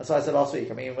 That's why I said last week.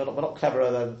 We're not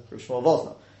cleverer than Rav Shmuel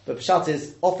Vosner. But Pshat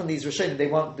is, often these Rishonim, they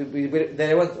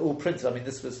weren't all printed.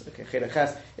 This was Chilek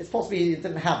Ches. It's possible he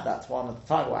didn't have that one at the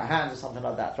time, or a hand or something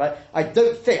like that, right? I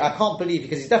can't believe,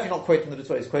 because he's definitely not quoting the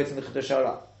Ritva, he's quoting the Chiddush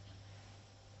Hara.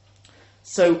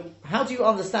 So, how do you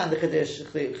understand the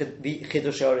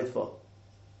Chiddush Hara Ritva?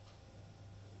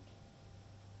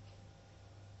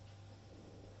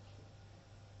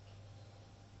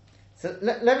 So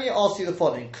let me ask you the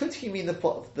following: could he mean the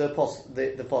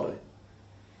following?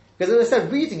 Because as I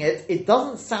said, reading it, it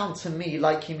doesn't sound to me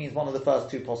like he means one of the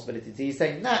first two possibilities. He's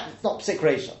saying, it's not psik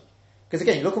ratio. Because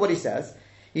again, look at what he says.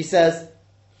 He says,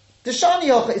 the shani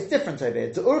hocha is different over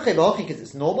here. The urche b'hochi, because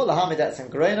it's normal. Lahamid etzem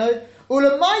koreno.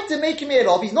 Ulamai to make him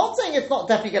of. He's not saying it's not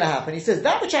definitely going to happen. He says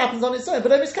that which happens on its own.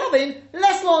 But miskavein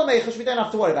less lo mechush. We don't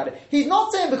have to worry about it. He's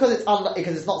not saying because it's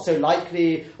not so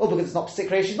likely or because it's not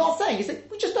psik ratio. He's not saying. He's saying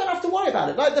we just don't have to worry about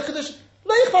it. Like the chiddush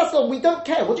lo, we don't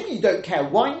care. What do you mean you don't care?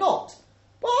 Why not?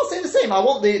 Well, I'll say the same. I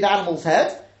want the animal's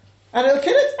head, and it'll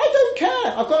kill it. I don't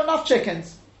care. I've got enough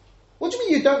chickens. What do you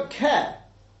mean you don't care?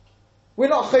 We're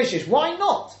not choshish. Why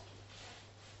not?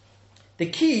 The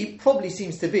key probably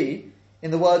seems to be in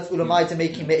the words ulamai to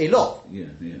making me'ilov. Yeah.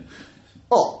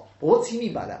 Oh, but what's he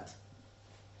mean by that?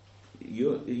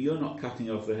 You're not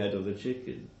cutting off the head of the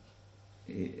chicken.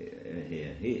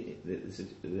 Here,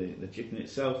 the chicken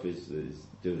itself is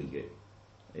doing it.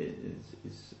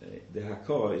 The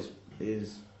hakor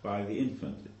is by the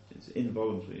infant. It's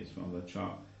involuntary. It's from the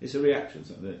child. It's a reaction.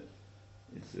 So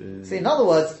see, in other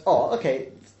words,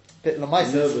 bit the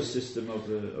nervous system of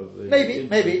the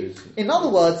maybe. In other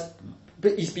words,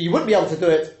 but you wouldn't be able to do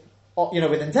it,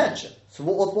 with intention. So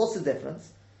what's the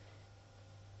difference?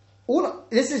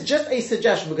 This is just a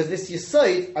suggestion because this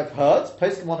Yesod I've heard.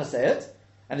 Poskim want to say it,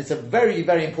 and it's a very,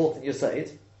 very important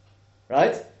Yesod,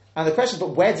 right? And the question is,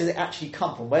 but where does it actually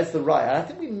come from? Where's the raya? I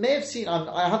think we may have seen,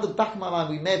 I have the back of my mind,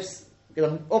 we may have,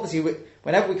 obviously,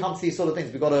 whenever we come to these sort of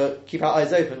things, we've got to keep our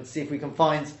eyes open to see if we can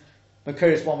find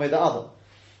Makuris one way or the other.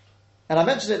 And I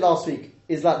mentioned it last week,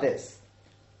 is like this.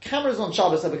 Cameras on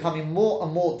Shabbos are becoming more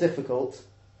and more difficult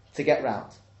to get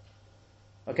round.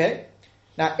 Okay?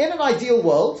 Now, in an ideal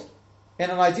world,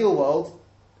 better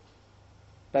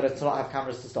to not have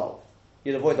cameras to start with.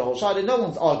 You'd avoid the whole Shabbos. No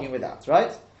one's arguing with that,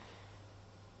 right?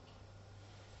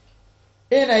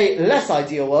 In a less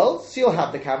ideal world, so you'll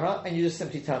have the camera and you just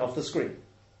simply turn off the screen.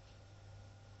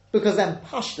 Because then,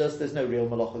 pashtus, there's no real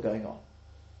malacha going on.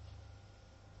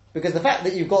 Because the fact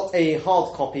that you've got a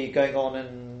hard copy going on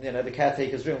in the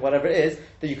caretaker's room, whatever it is,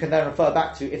 that you can then refer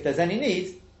back to if there's any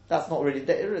need, that's not really...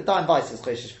 Dime Vice is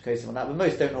choshish for kosim on that, but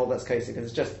most don't hold that's kosim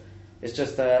because it's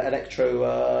just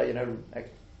electro,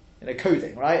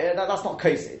 coding, right? That's not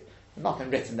kosim. There's nothing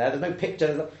written there. There's no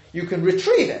pictures. You can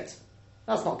retrieve it.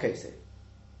 That's not kosim.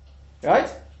 Right?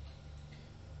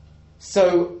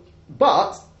 So,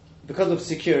 but, because of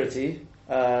security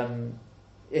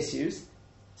issues,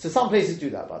 so some places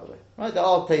do that, by the way. Right? There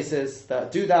are places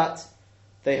that do that.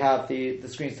 They have the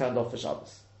screens turned off for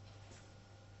Shabbos.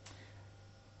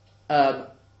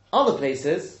 Other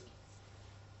places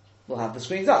will have the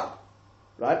screens up.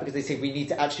 Right? Because they say we need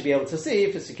to actually be able to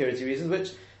see for security reasons,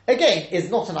 which, again,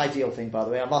 is not an ideal thing, by the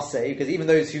way, I must say, because even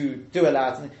those who do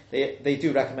allow it, they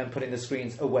do recommend putting the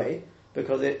screens away.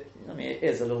 because it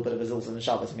is a little bit of a zilzal in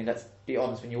Shabbos. I mean, let's be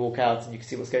honest, when you walk out and you can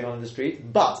see what's going on in the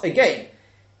street. But again,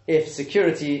 if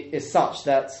security is such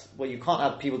that, well, you can't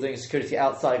have people doing security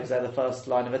outside because they're the first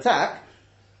line of attack,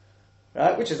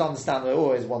 right? Which is understandable. I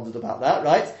always wondered about that,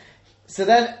 right? So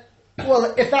then,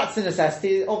 well, if that's a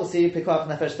necessity, obviously Pikuach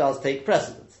Nefesh does take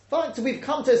precedence. Fine, so we've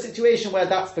come to a situation where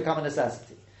that's become a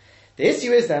necessity. The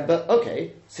issue is then, but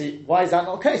okay, so why is that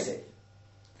not kosef?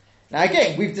 Now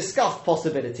again, we've discussed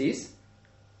possibilities.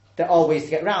 There are ways to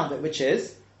get around it, which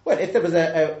is, well, if there was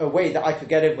a way that I could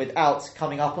get in without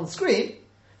coming up on screen,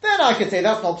 then I could say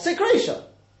that's not Psik Reisha.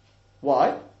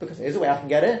 Why? Because there's a way I can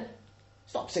get in.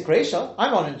 It's not Psik Reisha.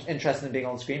 I'm not interested in being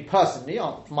on screen, personally,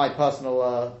 on my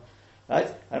personal... right?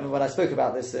 I remember when I spoke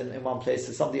about this in one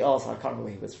place, somebody asked, I can't remember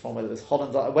where he was from, whether it was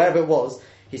Holland or wherever it was,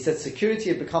 he said security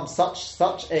had become such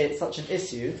an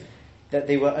issue that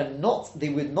they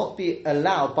would not be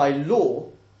allowed by law,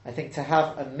 I think, to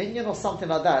have a minyan or something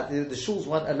like that. The shuls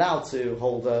weren't allowed to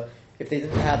hold if they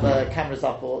didn't have cameras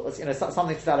up or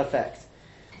something to that effect.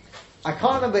 I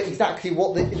can't remember exactly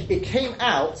what it came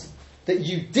out that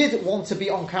you did want to be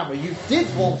on camera. You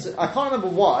did want to. I can't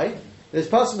remember why. This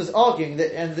person was arguing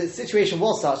that, and the situation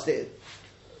was such that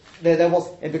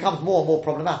it becomes more and more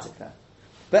problematic there.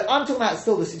 But I'm talking about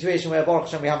still the situation where, Baruch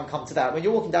Hashem, we haven't come to that. When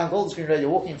you're walking down Golden Screen Road, you're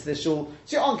walking into this shul,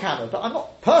 so you're on camera. But I'm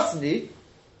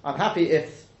happy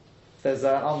if there's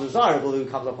an undesirable who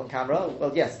comes up on camera.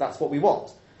 Well, yes, that's what we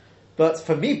want. But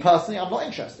for me personally, I'm not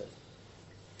interested.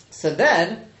 So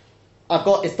then, I've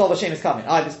got Isdov Hashem is coming.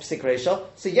 I have this Psik Reisha.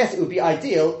 So yes, it would be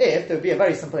ideal if there would be a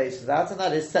very simple answer to that, and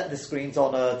that is set the screens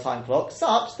on a time clock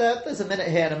such that there's a minute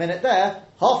here and a minute there,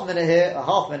 half a minute here, a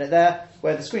half minute there,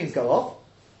 where the screens go off.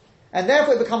 And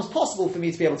therefore it becomes possible for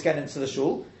me to be able to get into the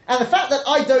shul. And the fact that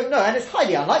I don't know, and it's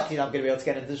highly unlikely that I'm going to be able to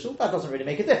get into the shul, that doesn't really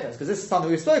make a difference, because this is something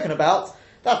we've spoken about.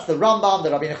 That's the Rambam,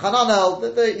 the Rabbeinu Hananel,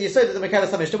 the Yesod of the Mekevah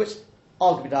Samishna, which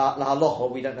arguably la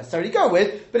halacha we don't necessarily go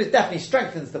with, but it definitely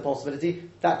strengthens the possibility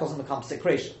that doesn't become Psik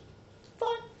Reisha.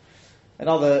 Fine.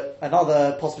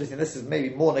 Another possibility, and this is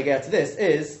maybe more negate to this,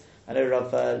 is, I know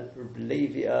Rav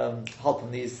Levi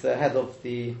Halpern, he's the head of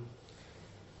the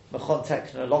Mechon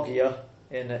Technologia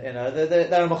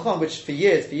they're a Mechon which for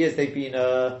years they've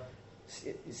been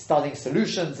studying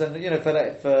solutions and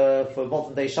for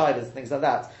modern day shiders and things like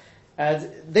that. And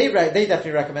they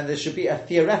definitely recommend there should be a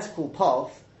theoretical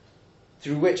path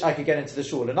through which I could get into the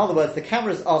shul. In other words, the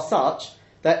cameras are such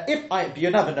that you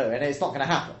never know, and it's not going to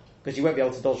happen, because you won't be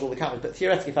able to dodge all the cameras, but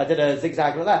theoretically, if I did a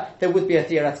zigzag like that, there would be a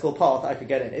theoretical path that I could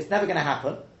get in. It's never going to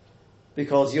happen,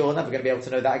 because you're never going to be able to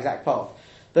know that exact path.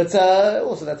 But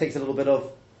also that takes a little bit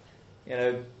of,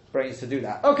 brains to do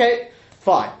that. Okay,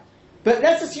 fine. But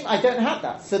let's assume I don't have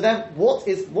that. So then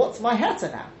what's my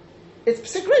heta now? It's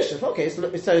Psik Reisha. Okay, so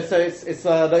it's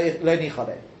lo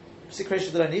nichale. Psik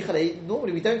Reisha lo nichale,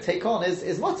 normally we don't take on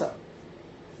is mutter.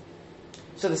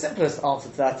 So the simplest answer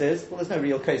to that is, well, there's no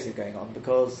real kosef going on,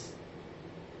 because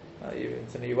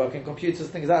you work in computers,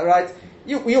 things like that, right?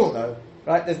 We all know,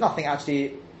 right? There's nothing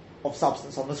actually of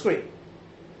substance on the screen.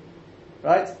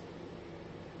 Right?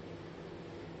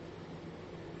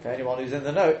 For anyone who's in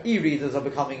the know, e-readers are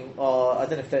becoming, I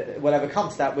don't know if they will ever come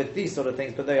to that with these sort of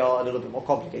things, but they are a little bit more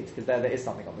complicated, because there is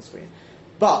something on the screen.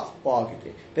 But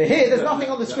here, there's nothing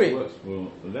on the screen. That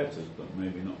works for letters, but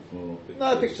maybe not for pictures.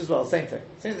 No, pictures as well, same thing.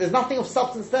 There's nothing of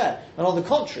substance there. And on the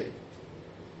contrary,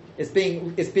 it's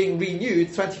being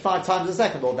renewed 25 times a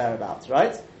second or thereabouts,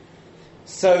 right?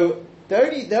 So, the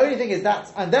only thing is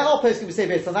that, and there are posting who say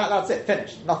based on that, that's it,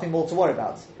 finished. Nothing more to worry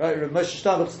about. Right? Moshe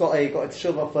Steinbuch's got a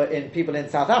teshuvah for in people in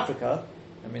South Africa.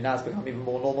 I mean, now it's become even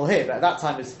more normal here, but at that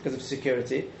time it's because of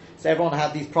security. So everyone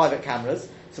had these private cameras.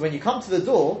 So when you come to the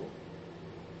door,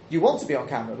 you want to be on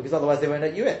camera, because otherwise they won't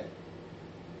let you in.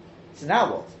 So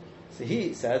now what? So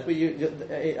he said,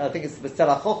 I think it's the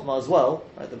B'Tselach Chochmah as well,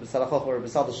 right? The B'Tselach Chochmah or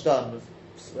B'Sadal Stern,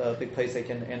 a big place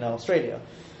in Australia.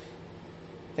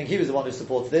 I think he was the one who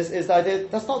supported this, is the idea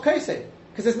that's not kosef,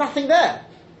 because there's nothing there.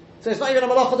 So it's not even a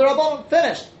malacha d'Rabbanan,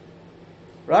 finished.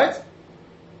 Right?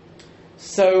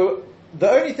 So the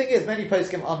only thing is, many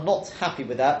poskim are not happy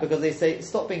with that, because they say,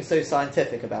 stop being so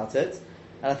scientific about it.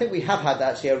 And I think we have had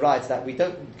actually a right that we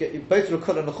don't get, both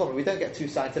Rukul and Nechumah, we don't get too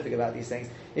scientific about these things.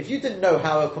 If you didn't know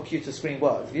how a computer screen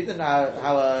works, if you didn't know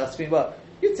how a screen works,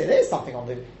 you'd say there is something on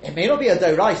the... It may not be a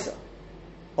doraisa,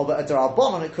 or a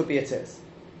d'Rabbanan, it could be it is.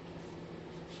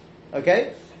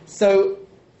 Okay? So,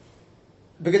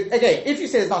 because, again, if you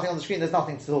say there's nothing on the screen, there's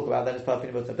nothing to talk about, then it's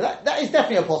perfectly mutter. But that is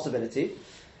definitely a possibility.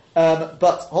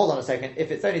 But, hold on a second, if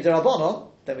it's only d'Rabbanan,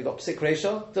 then we've got Psik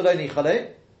Reisha, D'lo Nichale,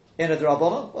 in a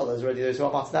d'Rabbanan, well, there's already those who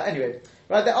are matter that anyway.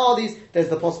 Right, there's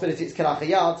the possibility it's Kelach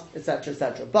Hayad, etc.,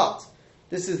 etc. But,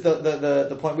 This is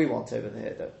the point we want over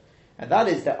here, though. And that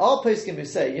is that our poskim who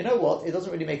say, you know what, it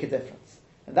doesn't really make a difference.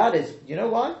 And that is, you know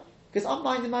why? Because I'm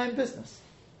minding my own business.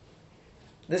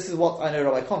 This is what I know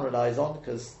Rabbi Kon relies on,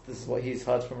 because this is what he's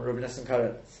heard from Rabbi Nissim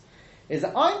Koretz. Is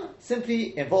that I'm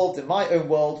simply involved in my own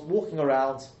world, walking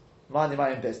around, minding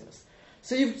my own business.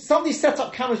 So somebody set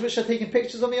up cameras which are taking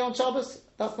pictures of me on Shabbos.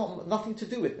 That's nothing to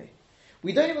do with me.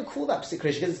 We don't even call that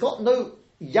psikration because it's got no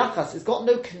yachas, it's got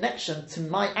no connection to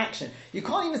my action. You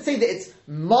can't even say that it's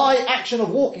my action of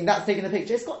walking that's taking the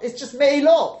picture. It's just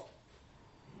me'ilov.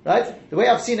 Right? The way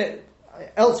I've seen it,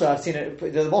 elsewhere I've seen it,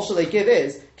 the mashal they give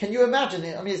is, can you imagine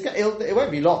it? I mean, it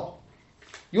won't be long.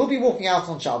 You'll be walking out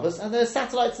on Shabbos and there's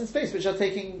satellites in space which are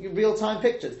taking real-time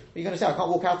pictures. Are you going to say, I can't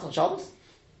walk out on Shabbos?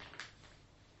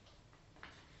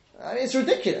 I mean, it's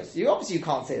ridiculous. You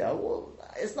can't say that. Well,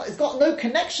 it's got no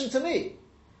connection to me.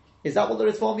 Is that what the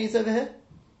Ritzvah means over here?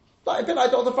 Like a bit like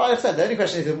Dr. Fryer said, the only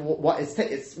question is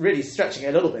it's really stretching it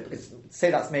a little bit, because to say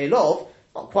that's Me'ilov,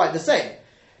 not quite the same.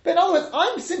 But in other words,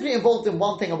 I'm simply involved in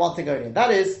one thing and one thing only, and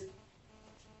that is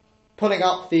pulling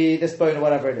up this bone or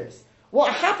whatever it is.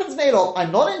 What happens Me'ilov,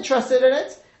 I'm not interested in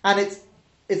it, and it's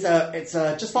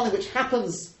just something which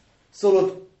happens sort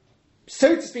of,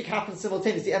 so to speak, happens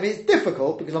simultaneously. I mean, it's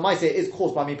difficult, because I might say it is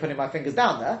caused by me putting my fingers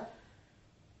down there.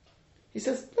 He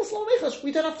says,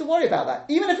 we don't have to worry about that.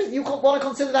 Even if you want to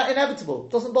consider that inevitable, it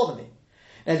doesn't bother me.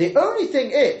 Now, the only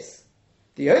thing is,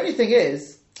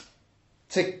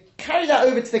 to carry that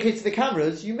over to the case of the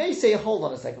cameras, you may say, hold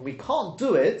on a second, we can't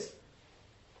do it,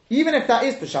 even if that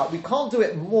is Peshat, we can't do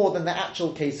it more than the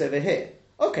actual case over here.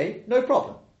 Okay, no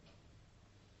problem.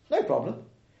 No problem.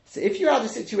 So if you had a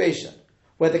situation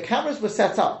where the cameras were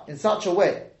set up in such a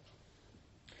way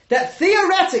that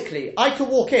theoretically I could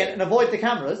walk in and avoid the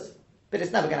cameras, but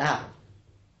it's never going to happen.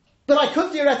 But I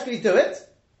could theoretically do it.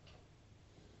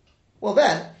 Well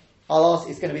then, I'll ask,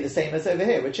 it's going to be the same as over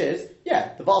here, which is,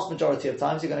 the vast majority of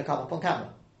times you're going to come up on camera.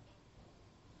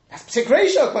 That's psik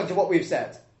ratio according to what we've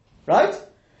said. Right?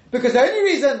 Because the only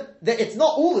reason that it's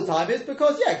not all the time is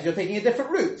because you're taking a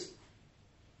different route.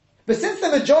 But since the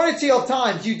majority of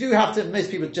times you do have to,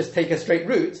 most people just take a straight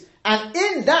route, and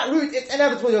in that route it's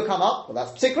inevitable you'll come up, well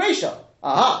that's psik ratio.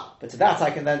 Aha! But to that I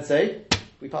can then say,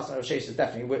 we pass on Rosh Hashanah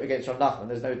definitely against Rav Nachman,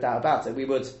 there's no doubt about it. We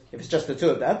would, if it's just the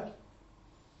two of them,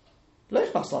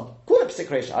 Loch Maslan, call it psik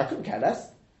ratio, I couldn't care less.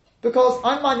 Because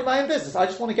I'm minding my own business, I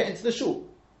just want to get into the shul.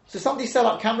 So somebody set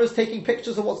up cameras taking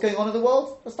pictures of what's going on in the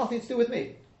world, that's nothing to do with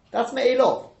me. That's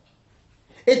me'ilov.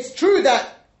 It's true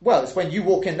that, it's when you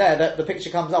walk in there that the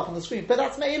picture comes up on the screen, but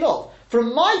that's me'ilov.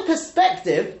 From my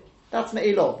perspective, that's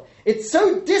me'ilov. It's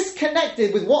so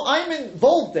disconnected with what I'm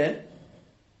involved in.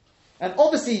 And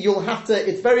obviously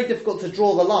it's very difficult to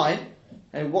draw the line,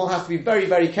 and one has to be very,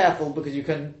 very careful, because you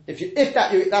can,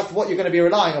 that's what you're going to be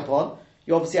relying upon,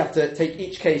 you obviously have to take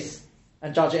each case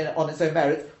and judge it on its own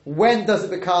merit. When does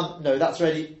it become, no, that's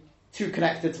really too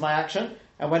connected to my action,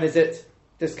 and when is it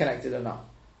disconnected enough?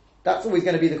 That's always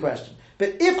going to be the question.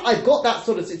 But if I've got that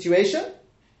sort of situation,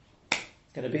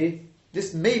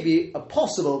 this may be a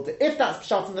possible, if that's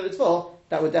Pshat in the Ritzvah,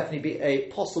 that would definitely be a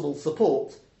possible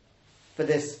support for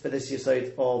this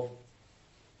yesod of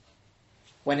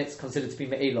when it's considered to be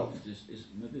me'ilov.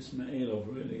 This me'ilov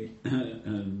really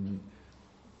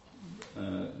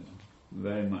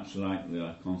very much like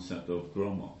the concept of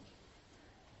groma.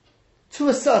 To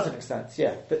a certain extent,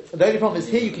 yeah. But the only problem is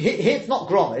here it's not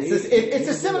groma. It's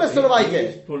a similar sort of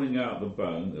idea. He's pulling out the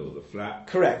bone or the flap.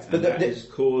 Correct, but that is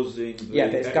causing.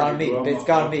 But it's garmi.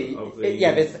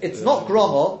 It's not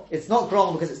groma. It's not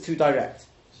groma because it's too direct.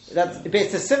 But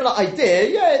it's a similar idea.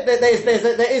 Yeah, there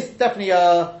is definitely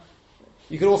a.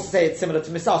 You could also say it's similar to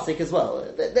misasik as well.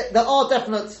 There are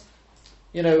definite,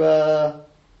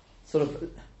 sort of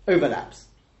overlaps.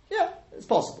 Yeah, it's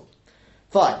possible.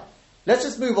 Fine. Let's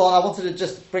just move on. I wanted to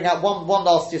just bring out one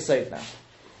last yesod now,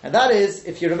 and that is,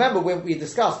 if you remember when we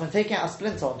discussed when taking out a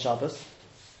splinter on Shabbos.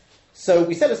 So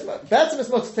we said it's better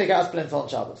to take out a splinter on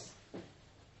Shabbos.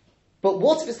 But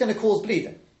what if it's going to cause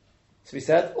bleeding? So we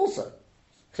said also.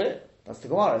 Clear. That's the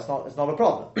Gemara. It's not a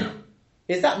problem.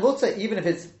 Is that mutter even if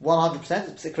it's 100%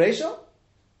 it's psik ratio?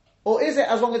 Or is it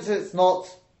as long as it's not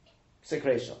psik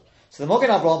ratio? So the Mogen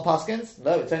Avraham paskins,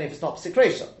 no, it's only if it's not psik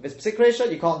ratio. If it's psik ratio,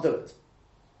 you can't do it.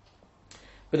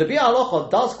 But the Biur Halacha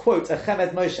does quote a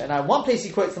Chemed Moshe, and in one place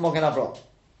he quotes the Mogen Avraham.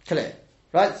 Clear.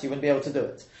 Right? So you wouldn't be able to do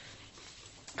it.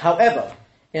 However,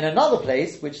 in another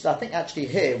place, which is I think actually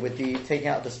here with the taking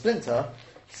out the splinter,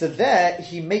 so there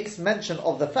he makes mention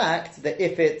of the fact that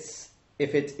if it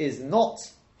is not,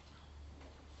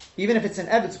 even if it's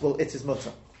inevitable, it is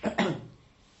mutter. The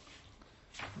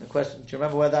question, do you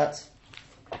remember where that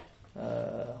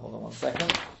Hold on one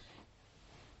second.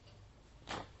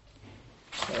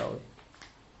 Where are we?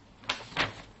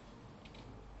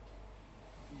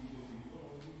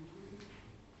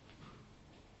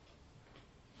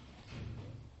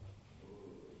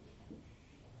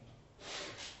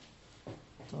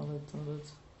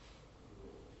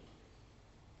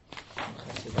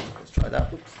 Let's try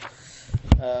that.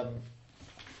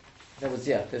 There was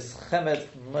this Chemed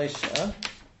Moshe.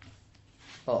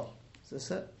 Oh, is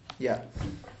this it? Yeah.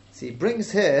 So he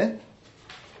brings here,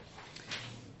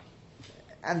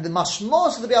 and the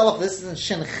mashmos of the Bialach, this is in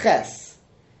Shin Ches.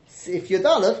 So if you're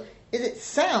Dalef, it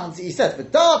sounds, he says,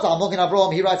 V'dad Amogin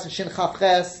Avraham, he writes in Shin Chaf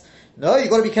Ches. No, you've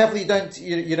got to be careful you don't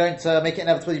make it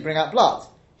inevitable you bring out blood.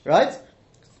 Right?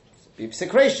 Be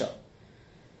psikresha.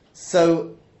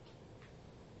 So,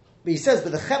 but he says,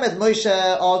 but the Chemed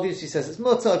Moshe argues, he says it's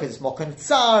mutter because it's mokon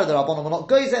tsar, the Rabbanon will not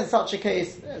gozer in such a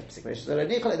case. Psikresha,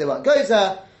 they won't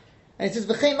gozer. And he says,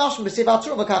 v'chein mashma b'sev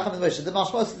atrum v'kachem Moshe. The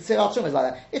mashma b'sev atrum is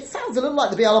like that. It sounds a little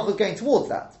like the Bialach was going towards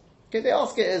that. Okay, they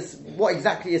ask it as what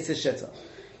exactly is his shitta.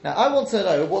 Now, I want to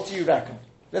know, what do you reckon?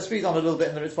 Let's read on a little bit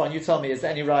in the Ritva, and you tell me, is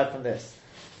there any ride from this?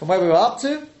 From where we were up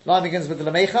to, line begins with the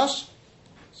Lamechash.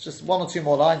 It's just one or two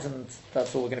more lines, and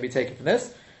that's all we're going to be taking from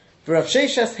this. V'Rav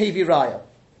Sheshes Hevi Raya.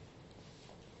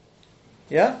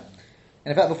 Yeah?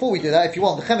 And in fact, before we do that, if you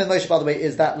want, the Chemed Moshe, by the way,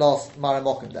 is that last Maram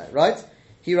Mokum there, right?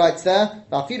 He writes there,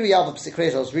 V'afiru Yav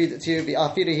P'sikresh, I'll read it to you,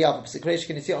 V'afiru Yav P'sikresh,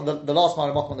 can you see it on the last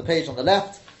Maram Mokum on the page on the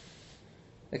left?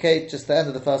 Okay, just the end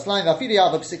of the first line. V'afiru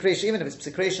Yav P'sikresh, even if it's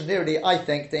P'sikresh, nearly, I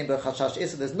think, Dein Ber Chashash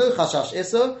Issa, there's no Chashash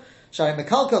Issa, Shari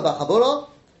Mekalka B'chabura,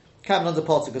 coming under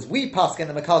Potter, because we paskin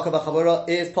the Mekalka B'chabura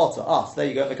is Potter. So there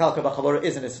you go, Mekalka B'chabura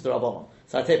is an Issa D'Rabbanan.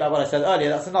 So I take back what I said earlier,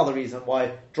 that's another reason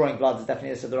why drawing blood is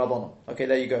definitely Issa D'Rabbanan. Okay,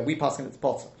 there you go, we paskin it's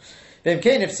Potter. If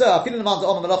so, even if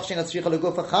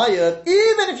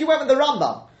you went with the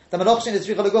Rambam, the Melachshin is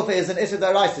Tzricha L'Gufa is an Issa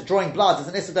D'Oraisa, drawing blood is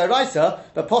an Issa D'Oraisa,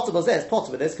 but Potter was there, it's Potter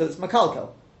with this because it's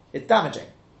Mekalka. It's damaging.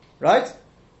 Right?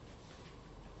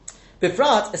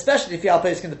 Bifrat, especially if you are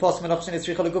placing the Potter Melachshin is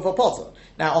Tzricha L'Gufa Potter.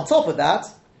 Now, on top of that,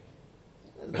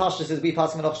 the Pashto says we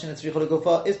pass Melachshin and Tzricha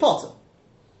L'Gufa is Potter.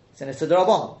 It's an Issa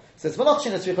D'Rabbanan. So it's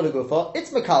Melachshin and Tzricha L'Gufa, it's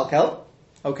Mekalkel.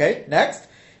 Okay, next.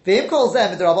 V'im calls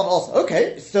them D'Rabbanan also.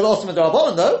 Okay, it's still also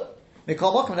D'Rabbanan though.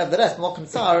 Mikol Mokum, nevertheless, Mokum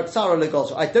Tsar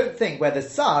L'Golsha. I don't think where there's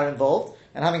Tsar involved,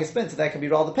 and having a splinter there can be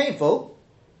rather painful.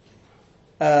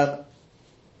 So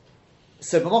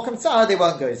B'Mokum Tsar, they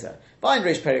won't go there. V'ayin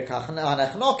Reish Perik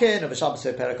Hanech Nokin, of a Shabbos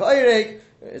Perik Oirig,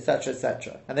 etc.,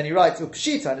 etc. And then he writes,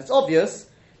 Upshita, and it's obvious,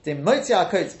 if you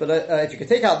could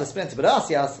take out the splinter, but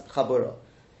Asias Chabura.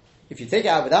 If you take it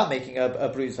out without making a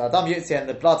bruise, and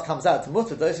the blood comes out to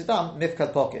mutter,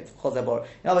 mifkad pocket. In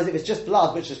other words, if it's just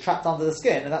blood which is trapped under the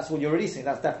skin, and that's all you're releasing,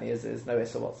 that's definitely is no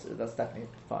issa whatsoever. That's definitely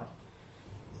fine.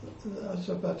 I was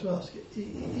about to ask,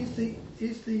 is the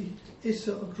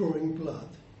issa of drawing blood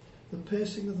the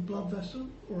piercing of the blood vessel,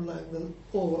 or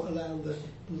allowing the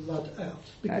blood out?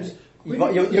 Because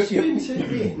when you splinter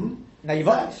in,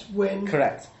 that's when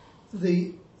correct.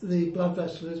 The blood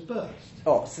vessel is burst.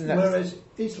 Oh, so no, whereas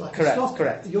it's like a stopper.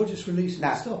 Correct. You're just releasing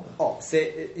the stopper. So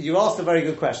you asked a very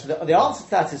good question. The answer to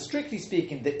that is, strictly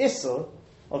speaking, the issur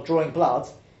of drawing blood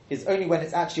is only when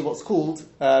it's actually what's called,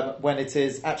 when it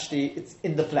is actually, it's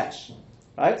in the flesh.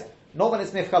 Right? Not when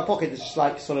it's mifkal pocket, it's just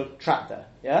like sort of trapped there.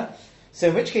 Yeah? So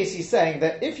in which case he's saying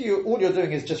that if all you're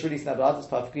doing is just releasing that blood, it's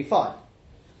perfectly fine.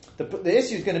 The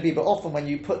issue is going to be, but often when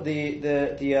you put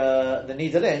the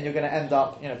needle in, you're going to end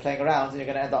up, playing around, and you're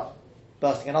going to end up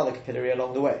bursting another capillary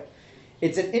along the way.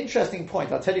 It's an interesting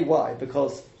point. I'll tell you why.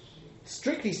 Because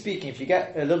strictly speaking, if you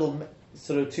get a little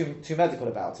sort of too medical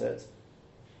about it,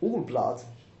 all blood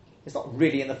is not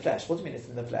really in the flesh. What do you mean it's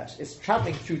in the flesh? It's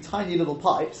travelling through tiny little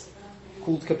pipes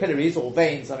called capillaries or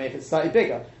veins. I mean, if it's slightly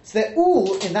bigger, so they're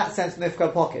all in that sense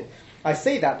mifkal pocket. I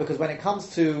say that because when it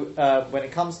comes to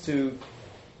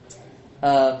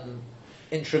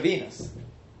intravenous.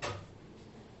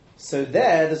 So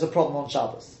there's a problem on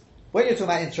Shabbos. When you're talking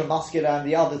about intramuscular and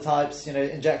the other types,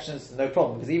 injections, no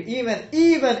problem. Because even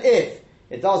if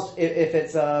it does, if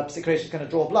it's psikresha, it's going to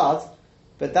draw blood,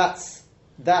 but that's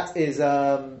lo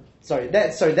nichole.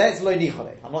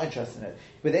 I'm not interested in it.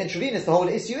 With the intravenous, the whole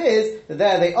issue is that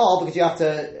there they are, because you have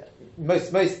to,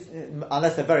 most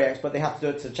unless they're very expert, they have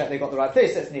to do it to check they've got the right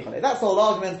place, so it's nichole. That's the whole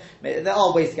argument. There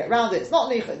are ways to get around it. It's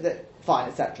not nichole. Fine,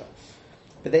 etc.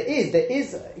 But there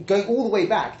is going all the way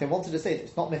back. They wanted to say that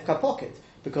it's not mifkad pocket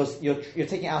because you're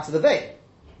taking it out of the vein.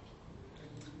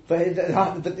 But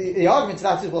the argument to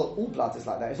that is, well, all blood is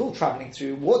like that. It's all travelling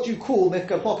through. What do you call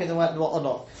mifkad pocket and what or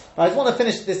not? But I just want to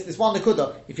finish this one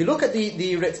nekuda. If you look at the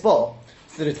Ritzvah, so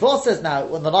the Ritzvah says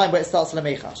now on the line where it starts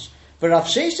lemechash, For Rav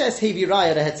Sheshes hevi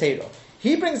raya lehetero.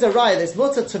 He brings a raya that's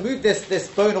mutter to move this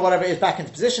bone or whatever it is back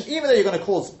into position, even though you're going to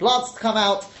cause blood to come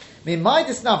out. Mimai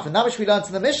disnam, from that which we learned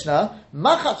in the Mishnah,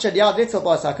 machat shel yad little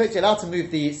boy sakot, you're allowed to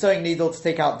move the sewing needle to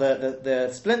take out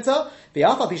the splinter.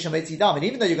 V'afa bisham dam, and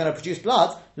even though you're going to produce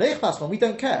blood, leichpas when we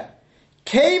don't care.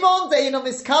 Kevon deino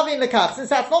miskavin lekach, since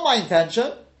that's not my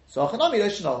intention. So achanami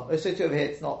loshno. Over here,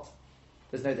 it's not.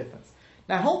 There's no difference.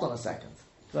 Now hold on a second,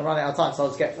 because I'm running out of time, so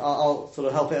I'll sort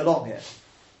of help it along here.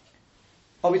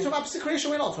 Are we talking about psik creation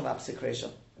or we're not talking about psik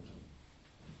creation?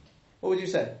 What would you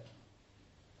say?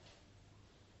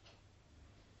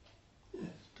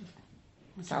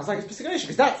 It sounds like it's psik creation,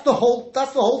 because that's the whole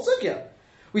sugya.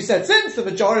 We said since the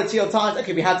majority of times,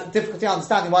 okay, we had difficulty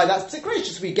understanding why that's psik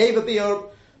creation, so we gave a biur,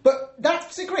 but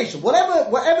that's psik creation.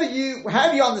 However you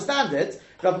understand it,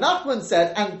 Rav Nachman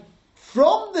said, and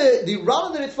from the run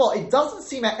of the Ritva, it doesn't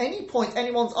seem at any point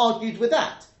anyone's argued with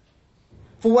that.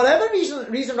 For whatever reason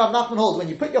Rav Nachman holds, when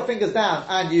you put your fingers down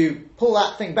and you pull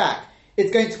that thing back,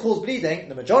 it's going to cause bleeding.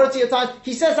 The majority of times,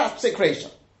 he says that's psik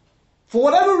creation. For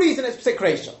whatever reason, it's psik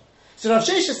creation. So Rav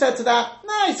Sheshes said to that,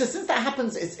 no, he says, since that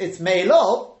happens, it's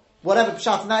me'elov, whatever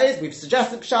pshat that is, we've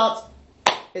suggested pshat,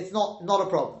 it's not a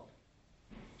problem.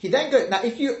 He then goes, now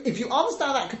if you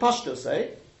understand that kapashtus,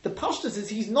 the pashtus is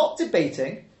he's not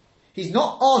debating, he's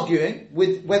not arguing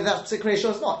with whether that's psik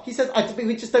creation or not. He says,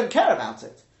 we just don't care about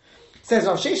it. Says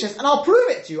Rav Sheshes, and I'll prove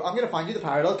it to you. I'm going to find you the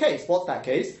parallel case. What's that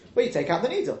case? Where you take out the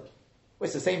needle. Well,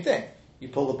 it's the same thing. You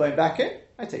pull the bone back in,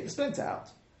 I take the splinter out.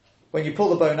 When you pull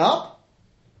the bone up,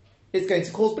 it's going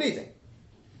to cause bleeding.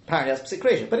 Apparently that's psik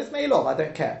creation, but it's me'ilov, I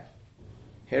don't care.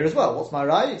 Here as well, what's my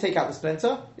raya? You take out the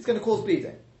splinter, it's going to cause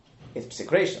bleeding. It's psik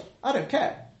creation. I don't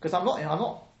care, because I'm not,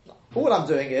 all I'm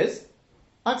doing is,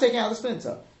 I'm taking out the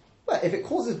splinter. But if it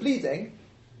causes bleeding,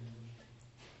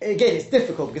 again, it's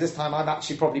difficult because this time I'm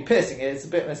actually probably piercing it.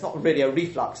 It's not really a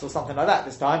reflux or something like that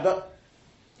this time, but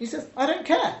he says, I don't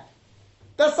care.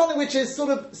 That's something which is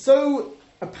sort of so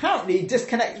apparently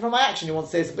disconnected from my action. You want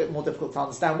to say it's a bit more difficult to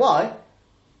understand why.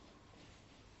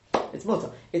 It's mutter.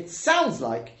 It sounds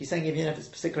like, he's saying even if it's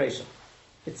psik creation,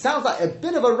 it sounds like a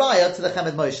bit of a raya to the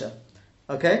Chemed Moshe.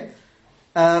 Okay?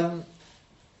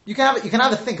 You can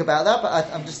have a think about that, but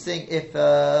I'm just saying if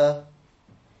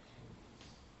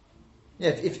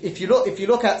you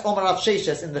look at Omar Rav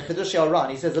Sheshes in the Chidush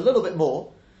Yaran, he says a little bit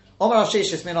more. Omar Rav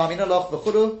Sheshes min amina loch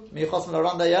v'chulu michos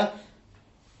l'randa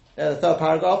the third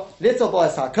paragraph. Little boy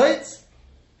sakot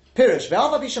pirish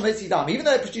ve'alva b'shem dam. Even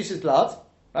though it produces blood,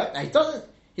 right? Now he doesn't.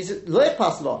 He says lo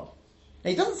paslon. Now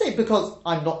he doesn't say because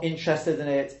I'm not interested in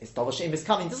it. It's davashem is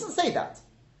coming. He doesn't say that.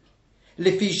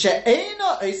 He's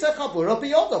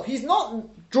not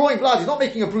drawing blood. He's not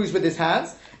making a bruise with his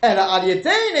hands. By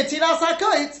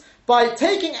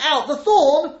taking out the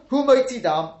thorn, hu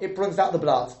motzidam, it brings out the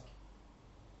blood.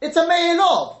 It's a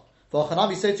me'elov.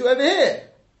 V'chanami say to over here,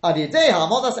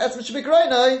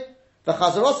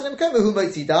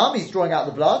 he's drawing out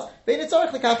the blood. He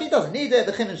doesn't need it.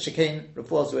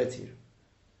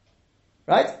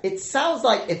 Right? It sounds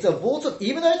like it's a water,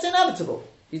 even though it's inevitable.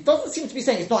 He doesn't seem to be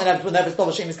saying it's not inevitable whenever Dov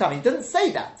Hashem is coming. He doesn't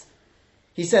say that.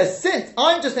 He says, since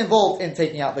I'm just involved in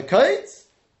taking out the codes,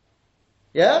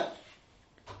 yeah,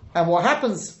 and what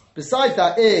happens besides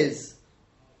that is,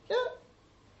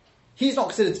 he's not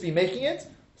considered to be making it.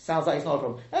 Sounds like it's not a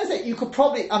problem. As I say, you could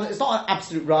probably, it's not an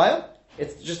absolute raya.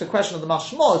 It's just a question of the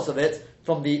mashmos of it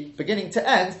from the beginning to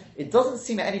end. It doesn't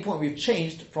seem at any point we've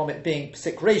changed from it being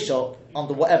psik reisha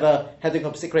under whatever heading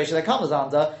of psik reisha that comes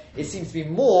under. It seems to be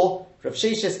more, Rav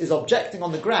Sheshes is objecting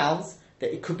on the grounds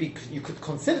that it could be, you could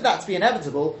consider that to be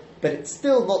inevitable, but it's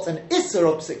still not an isser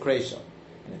of psik reisha.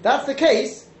 And if that's the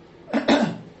case,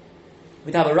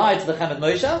 we'd have a ride to the Chemed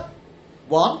Moshe,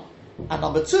 one, and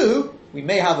number two, we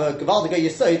may have a Gevaldiga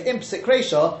Yesod in Psik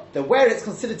Reisha, that where it's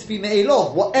considered to be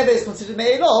Me'elov, whatever is considered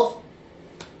Me'elov,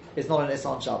 is not an Isser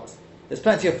on Shabbos. There's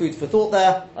plenty of food for thought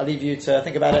there. I'll leave you to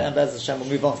think about it, and Bez Hashem will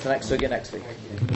move on to the next sugya next week.